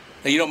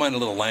 "Hey, you don't mind a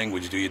little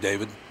language, do you,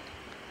 David?"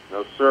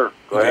 No, sir.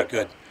 Go Okay, ahead.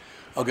 good.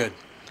 Oh, good.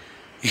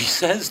 He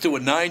says to a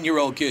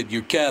 9-year-old kid,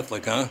 "You're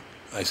Catholic, huh?"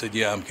 I said,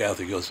 "Yeah, I'm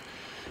Catholic." He goes,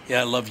 "Yeah,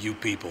 I love you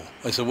people."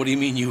 I said, "What do you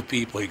mean, you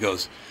people?" He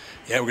goes,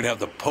 "Yeah, we're going to have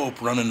the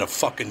Pope running the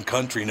fucking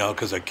country now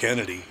because of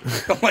Kennedy."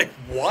 I'm like,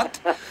 what?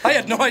 I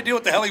had no idea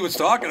what the hell he was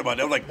talking about.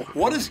 I'm like,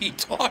 what is he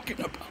talking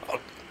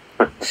about?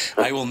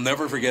 I will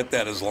never forget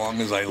that as long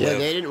as I Yeah, live.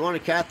 they didn't want a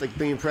Catholic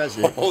being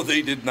president. Oh,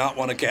 they did not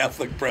want a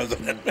Catholic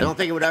president. I don't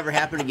think it would ever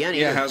happen again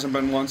either. Yeah, hasn't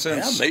been one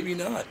Yeah, since. maybe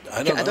not.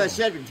 I don't know. As I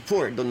said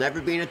before, there'll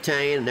never be an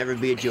Italian, never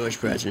be a Jewish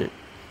president.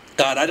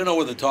 God, I don't know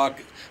whether to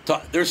talk.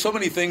 There's so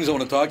many things I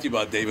want to talk to you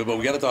about, David, but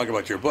we got to talk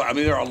about your book. I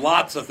mean, there are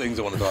lots of things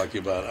I want to talk to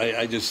you about.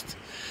 I just,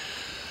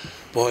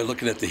 boy,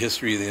 looking at the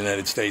history of the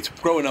United States,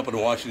 growing up in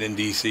Washington,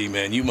 D.C.,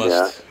 man, you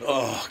must,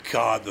 oh,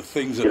 God, the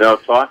things that... You know,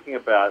 talking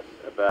about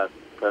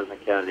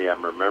President Kennedy,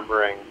 I'm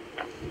remembering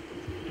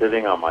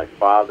sitting on my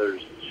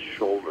father's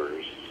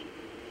shoulders,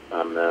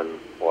 and then,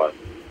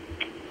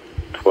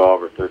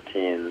 12 or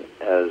 13,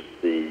 as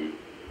the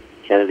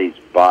Kennedy's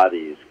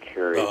bodies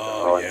carried to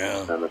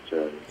Arlington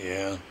Cemetery.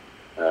 Yeah.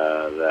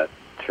 That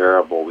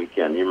terrible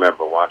weekend. You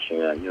remember watching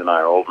that? You and I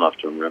are old enough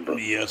to remember.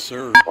 Yes,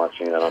 sir.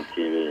 Watching that on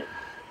TV.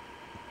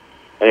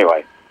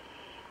 Anyway,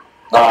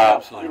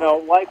 absolutely. you know,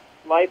 life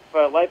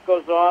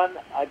goes on.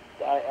 I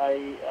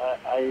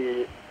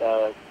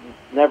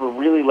never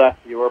really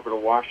left the orbit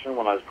of Washington.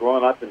 When I was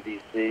growing up in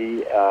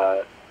D.C.,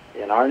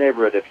 in our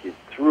neighborhood, if you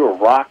threw a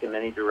rock in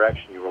any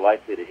direction, you were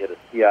likely to hit a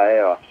CIA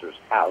officer's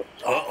house.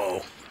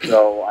 Uh-oh.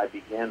 So I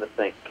began to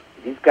think,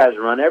 these guys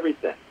run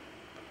everything.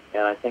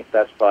 And I think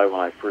that's probably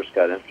when I first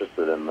got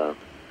interested in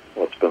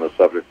what's been the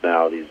subject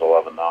now of these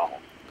 11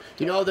 novels.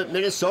 Do you know that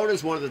Minnesota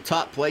is one of the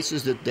top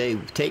places that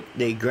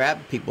they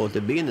grab people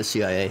to be in the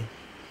CIA?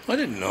 I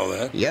didn't know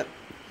that. Yep.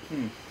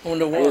 I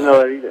wonder why. I didn't know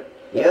that either.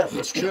 Yeah,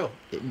 it's true.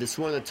 It's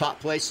one of the top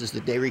places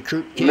that they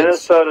recruit kids.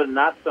 Minnesota,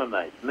 not so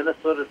nice.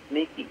 Minnesota,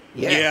 sneaky.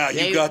 Yeah,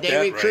 you got that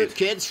They recruit right.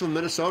 kids from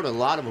Minnesota, a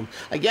lot of them.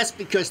 I guess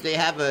because they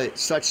have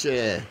such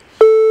a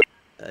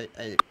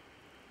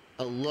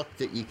look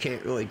that you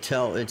can't really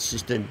tell. It's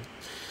just they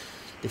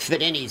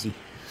fit in easy.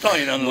 Oh,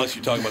 you know, unless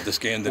you're talking about the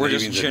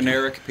Scandinavians. We're just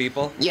generic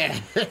people. Yeah.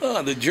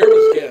 The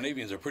German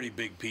Scandinavians are pretty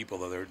big people,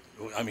 though.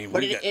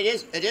 But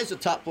it is a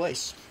top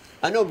place.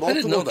 I know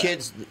multiple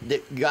kids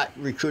that got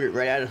recruited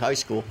right out of high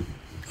school.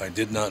 I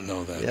did not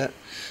know that. Yeah.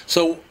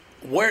 So,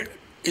 where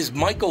is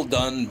Michael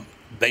Dunn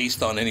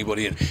based on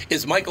anybody?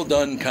 Is Michael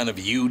Dunn kind of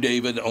you,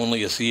 David,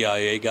 only a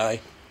CIA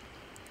guy?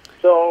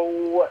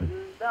 So,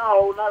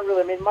 no, not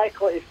really. I mean,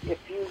 Michael, if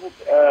you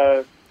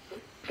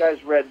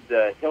guys read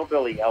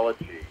Hillbilly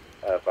Elegy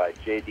by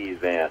J.D.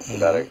 Vance,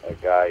 about a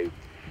guy who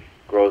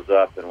grows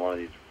up in one of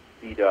these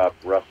beat-up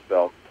Rust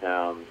Belt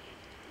towns,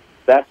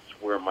 that's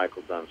where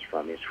Michael Dunn's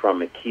from. He's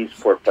from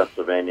McKeesport,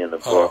 Pennsylvania, in the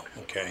book.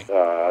 Oh, okay.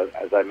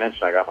 As I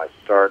mentioned, I got my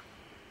start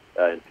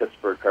in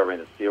Pittsburgh covering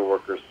the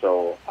steelworkers,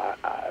 so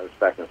I was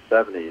back in the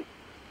 70s.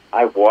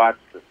 I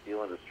watched the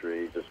steel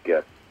industry just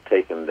get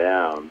taken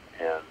down,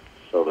 and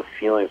so the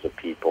feelings of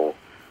people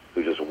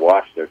who just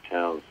watched their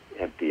towns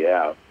empty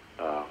out,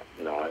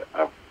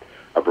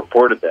 I've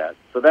reported that.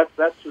 So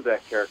that's who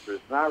that character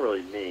is. Not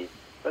really me,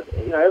 but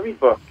every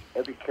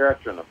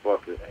character in the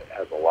book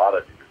has a lot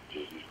of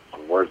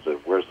where's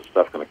the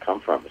stuff going to come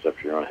from? It's up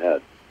to your own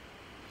head.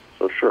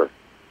 So sure,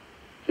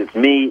 it's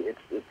me.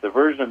 It's the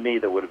version of me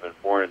that would have been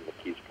born in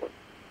McKeesport.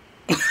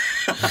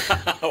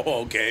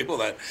 Oh, okay.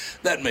 Well,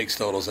 that makes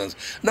total sense.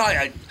 No,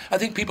 I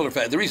think people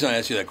are the reason I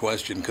asked you that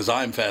question because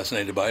I'm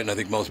fascinated by it, and I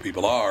think most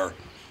people are.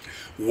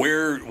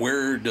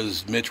 Where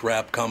does Mitch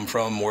Rapp come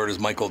from? Where does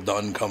Michael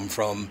Dunn come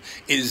from?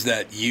 Is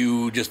that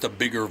you, just a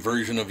bigger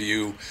version of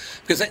you?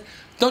 Because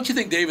don't you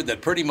think, David,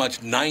 that pretty much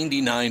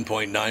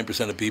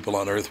 99.9% of people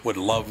on Earth would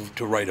love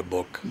to write a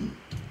book?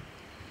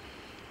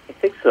 I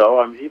think so.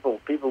 I mean,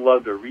 people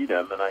love to read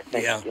them, and I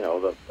think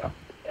the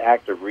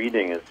act of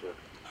reading is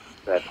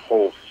that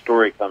whole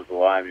story comes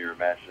alive in your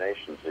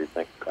imagination. So you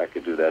think, I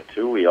could do that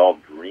too. We all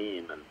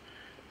dream, and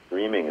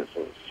dreaming is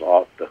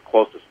the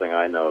closest thing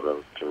I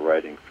know to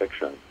writing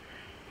fiction.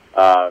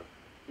 I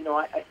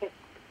think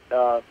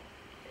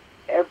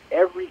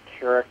every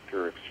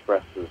character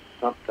expresses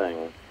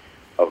something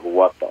of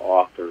what the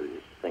author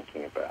is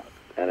thinking about,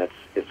 and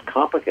it's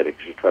complicated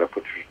because you try to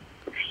put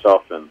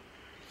yourself in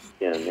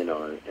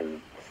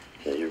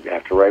you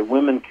have to write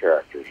women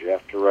characters, you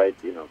have to write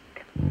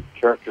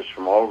characters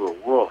from all over the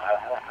world.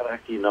 How the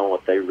heck do you know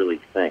what they really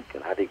think,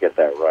 and how do you get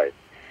that right?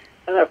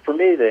 And for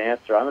me, the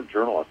answer, I'm a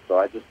journalist, so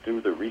I just do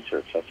the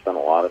research. I spend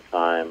a lot of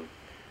time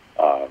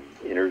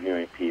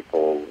interviewing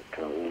people,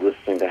 kind of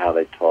listening to how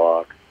they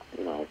talk,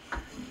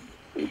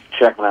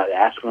 checking out,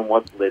 asking them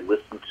what they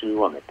listen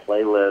to on their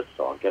playlists,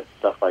 so I'll get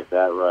stuff like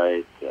that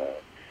right.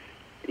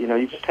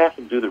 You just have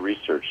to do the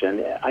research.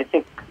 And I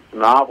think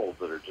novels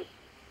that are just,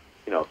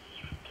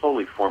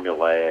 totally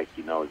formulaic,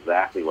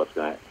 exactly what's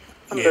going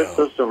to...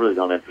 Those really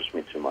don't interest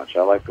me too much.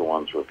 I like the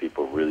ones where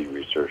people really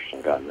researched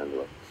and gotten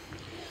into it.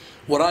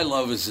 What I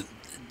love is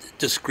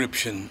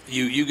description.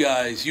 You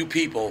guys, you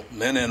people,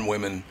 men and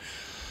women,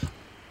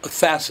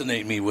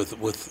 fascinate me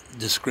with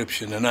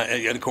description. And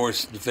of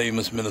course, the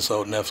famous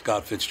Minnesotan F.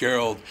 Scott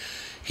Fitzgerald,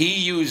 he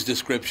used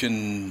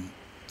description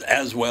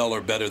as well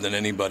or better than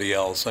anybody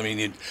else. I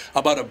mean,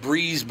 about a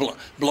breeze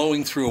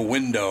blowing through a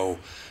window,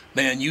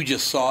 man, you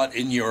just saw it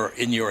in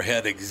your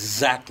head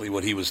exactly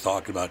what he was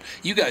talking about.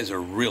 You guys are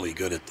really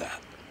good at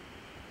that.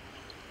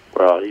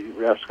 Well,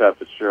 F. Scott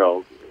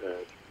Fitzgerald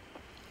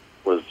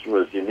was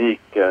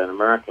unique in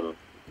American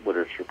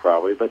literature,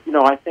 probably. But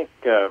I think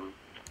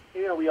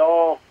we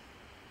all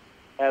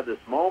have this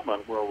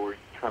moment where we're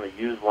trying to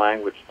use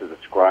language to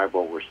describe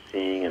what we're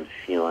seeing and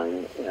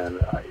feeling, and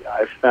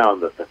I've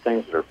found that the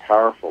things that are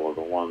powerful are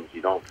the ones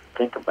you don't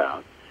think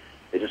about.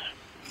 They just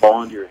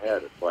fall into your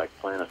head. It's like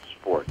playing a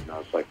sport.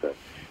 It's like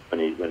when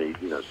he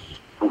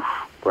poof,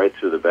 right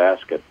through the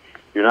basket.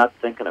 You're not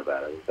thinking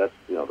about it. That's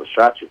the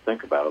shots you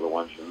think about are the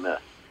ones you miss.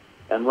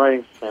 And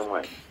writing's the same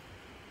way.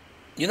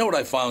 You know what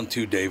I found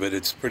too, David?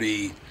 It's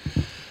pretty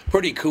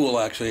cool,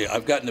 actually.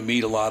 I've gotten to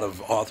meet a lot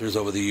of authors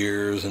over the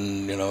years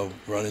and,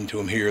 run into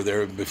them here,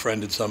 there,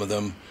 befriended some of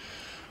them.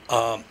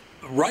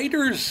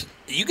 Writers,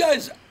 you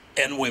guys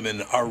and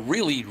women are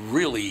really,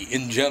 really,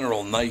 in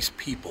general, nice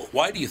people.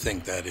 Why do you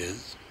think that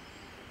is?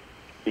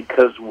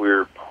 Because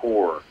we're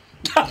poor.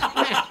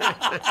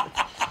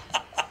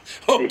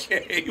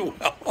 Okay,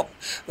 well,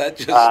 that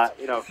just...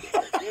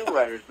 few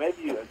writers,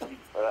 maybe,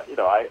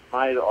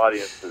 my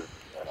audience is,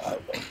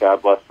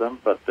 God bless them,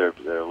 but they're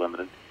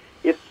limited.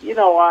 It's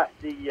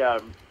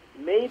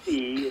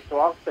maybe. So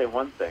I'll say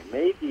one thing.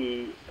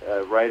 Maybe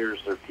writers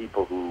are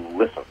people who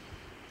listen.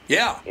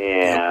 Yeah.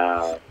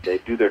 And they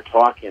do their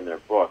talking in their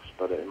books.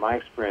 But in my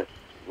experience,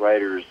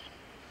 writers,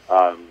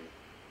 they're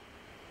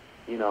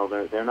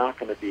not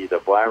going to be the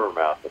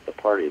blabbermouth at the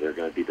party. They're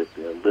going to be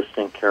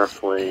listening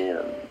carefully,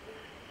 and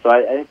so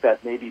I think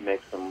that maybe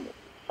makes them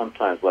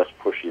sometimes less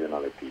pushy than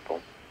other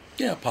people.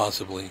 Yeah,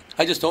 possibly.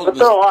 I just told But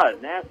there are a lot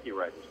of nasty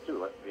writers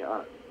too. Let's be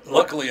honest.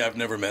 Luckily, I've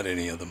never met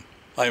any of them.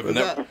 I have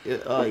never.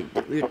 I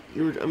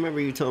remember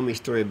you telling me a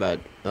story about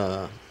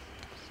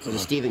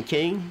Stephen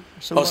King.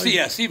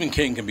 Yeah, Stephen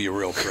King can be a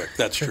real prick.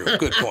 That's true.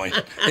 Good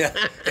point. Yeah,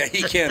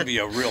 he can be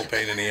a real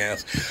pain in the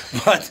ass.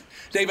 But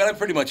David, I've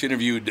pretty much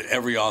interviewed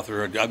every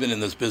author. I've been in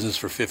this business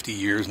for 50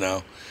 years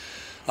now.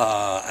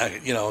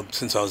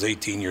 Since I was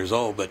 18 years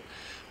old. But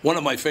one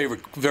of my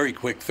favorite, very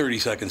quick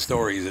 30-second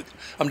stories.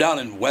 I'm down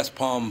in West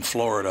Palm,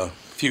 Florida, a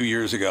few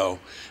years ago,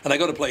 and I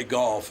go to play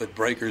golf at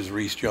Breakers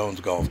Reese Jones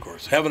Golf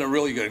Course. Going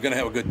to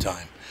have a good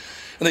time.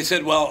 And they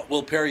said, well,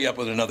 we'll pair you up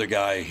with another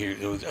guy here.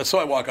 So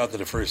I walk out to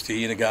the first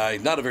tee, and a guy,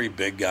 not a very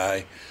big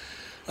guy,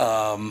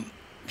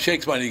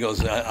 shakes my hand. He goes,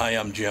 "Hi,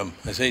 I'm Jim."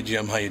 I say, "Hey,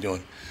 Jim, how you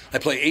doing?" I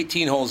play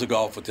 18 holes of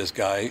golf with this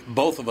guy.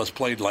 Both of us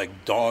played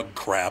like dog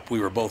crap. We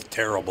were both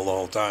terrible the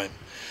whole time.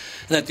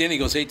 And at the end, he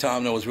goes, "Hey,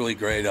 Tom, that was really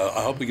great.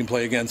 I hope we can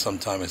play again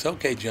sometime." I said,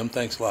 "Okay, Jim,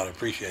 thanks a lot. I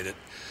appreciate it."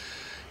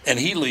 And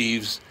he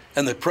leaves,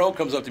 and the pro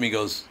comes up to me and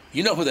goes,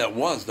 "You know who that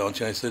was, don't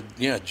you?" I said,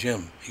 "Yeah,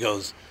 Jim." He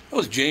goes, "That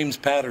was James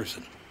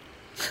Patterson."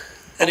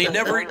 And he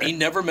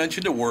never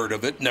mentioned a word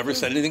of it, never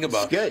said anything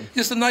about it. Good.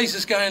 Just the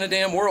nicest guy in the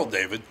damn world,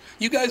 David.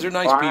 You guys are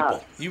nice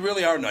people. You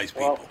really are nice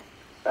people.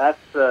 Well,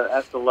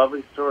 that's a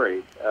lovely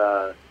story.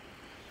 And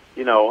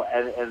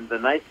the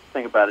nicest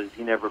thing about it is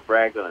he never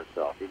bragged on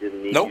himself. He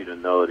didn't need you to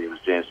know that he was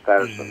James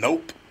Patterson.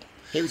 Nope.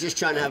 He was just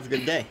trying to have a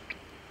good day.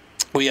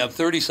 We have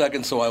 30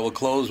 seconds, so I will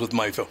close with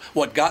my film.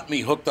 What got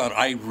me hooked on,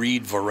 I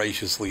read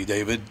voraciously,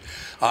 David.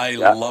 I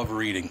love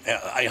reading.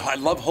 I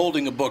love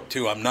holding a book,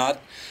 too. I'm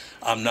not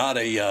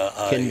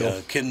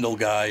a Kindle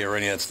guy or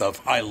any of that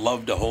stuff. I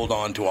love to hold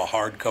on to a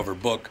hardcover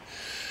book.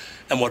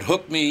 And what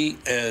hooked me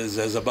is,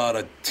 as about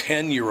a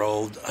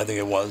 10-year-old, I think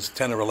it was,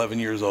 10 or 11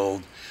 years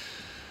old,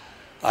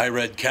 I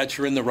read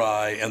Catcher in the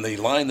Rye, and the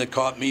line that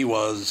caught me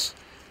was,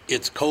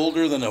 "It's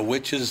colder than a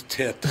witch's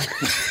tit."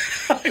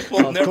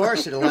 Of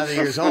course, at 11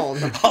 years old.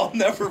 I'll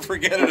never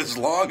forget it as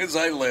long as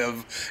I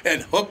live,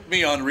 and hooked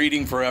me on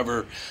reading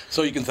forever.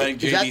 So you can thank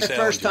J.D. Salinger. Is that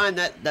the first time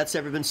that's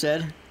ever been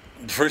said?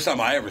 The first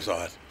time I ever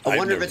saw it. I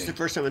wonder if it's the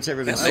first time it's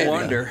ever been said. I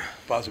wonder.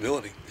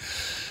 Possibility.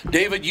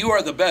 David, you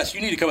are the best.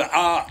 You need to come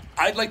out.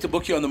 I'd like to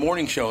book you on the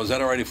morning show. Is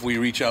that all right if we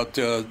reach out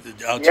to you?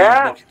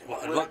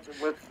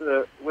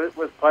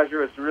 With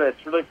pleasure.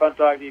 It's really fun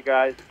talking to you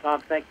guys.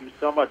 Tom, thank you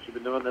so much. You've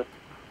been doing this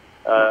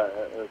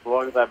as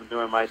long as I've been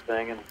doing my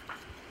thing, and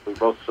we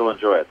both still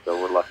enjoy it, so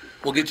we're lucky.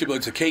 We'll get you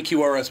booked. It's a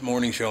KQRS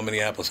morning show in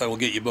Minneapolis. I will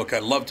get you booked. I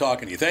love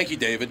talking to you. Thank you,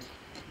 David.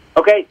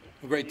 Okay.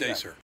 Have a great day, sir.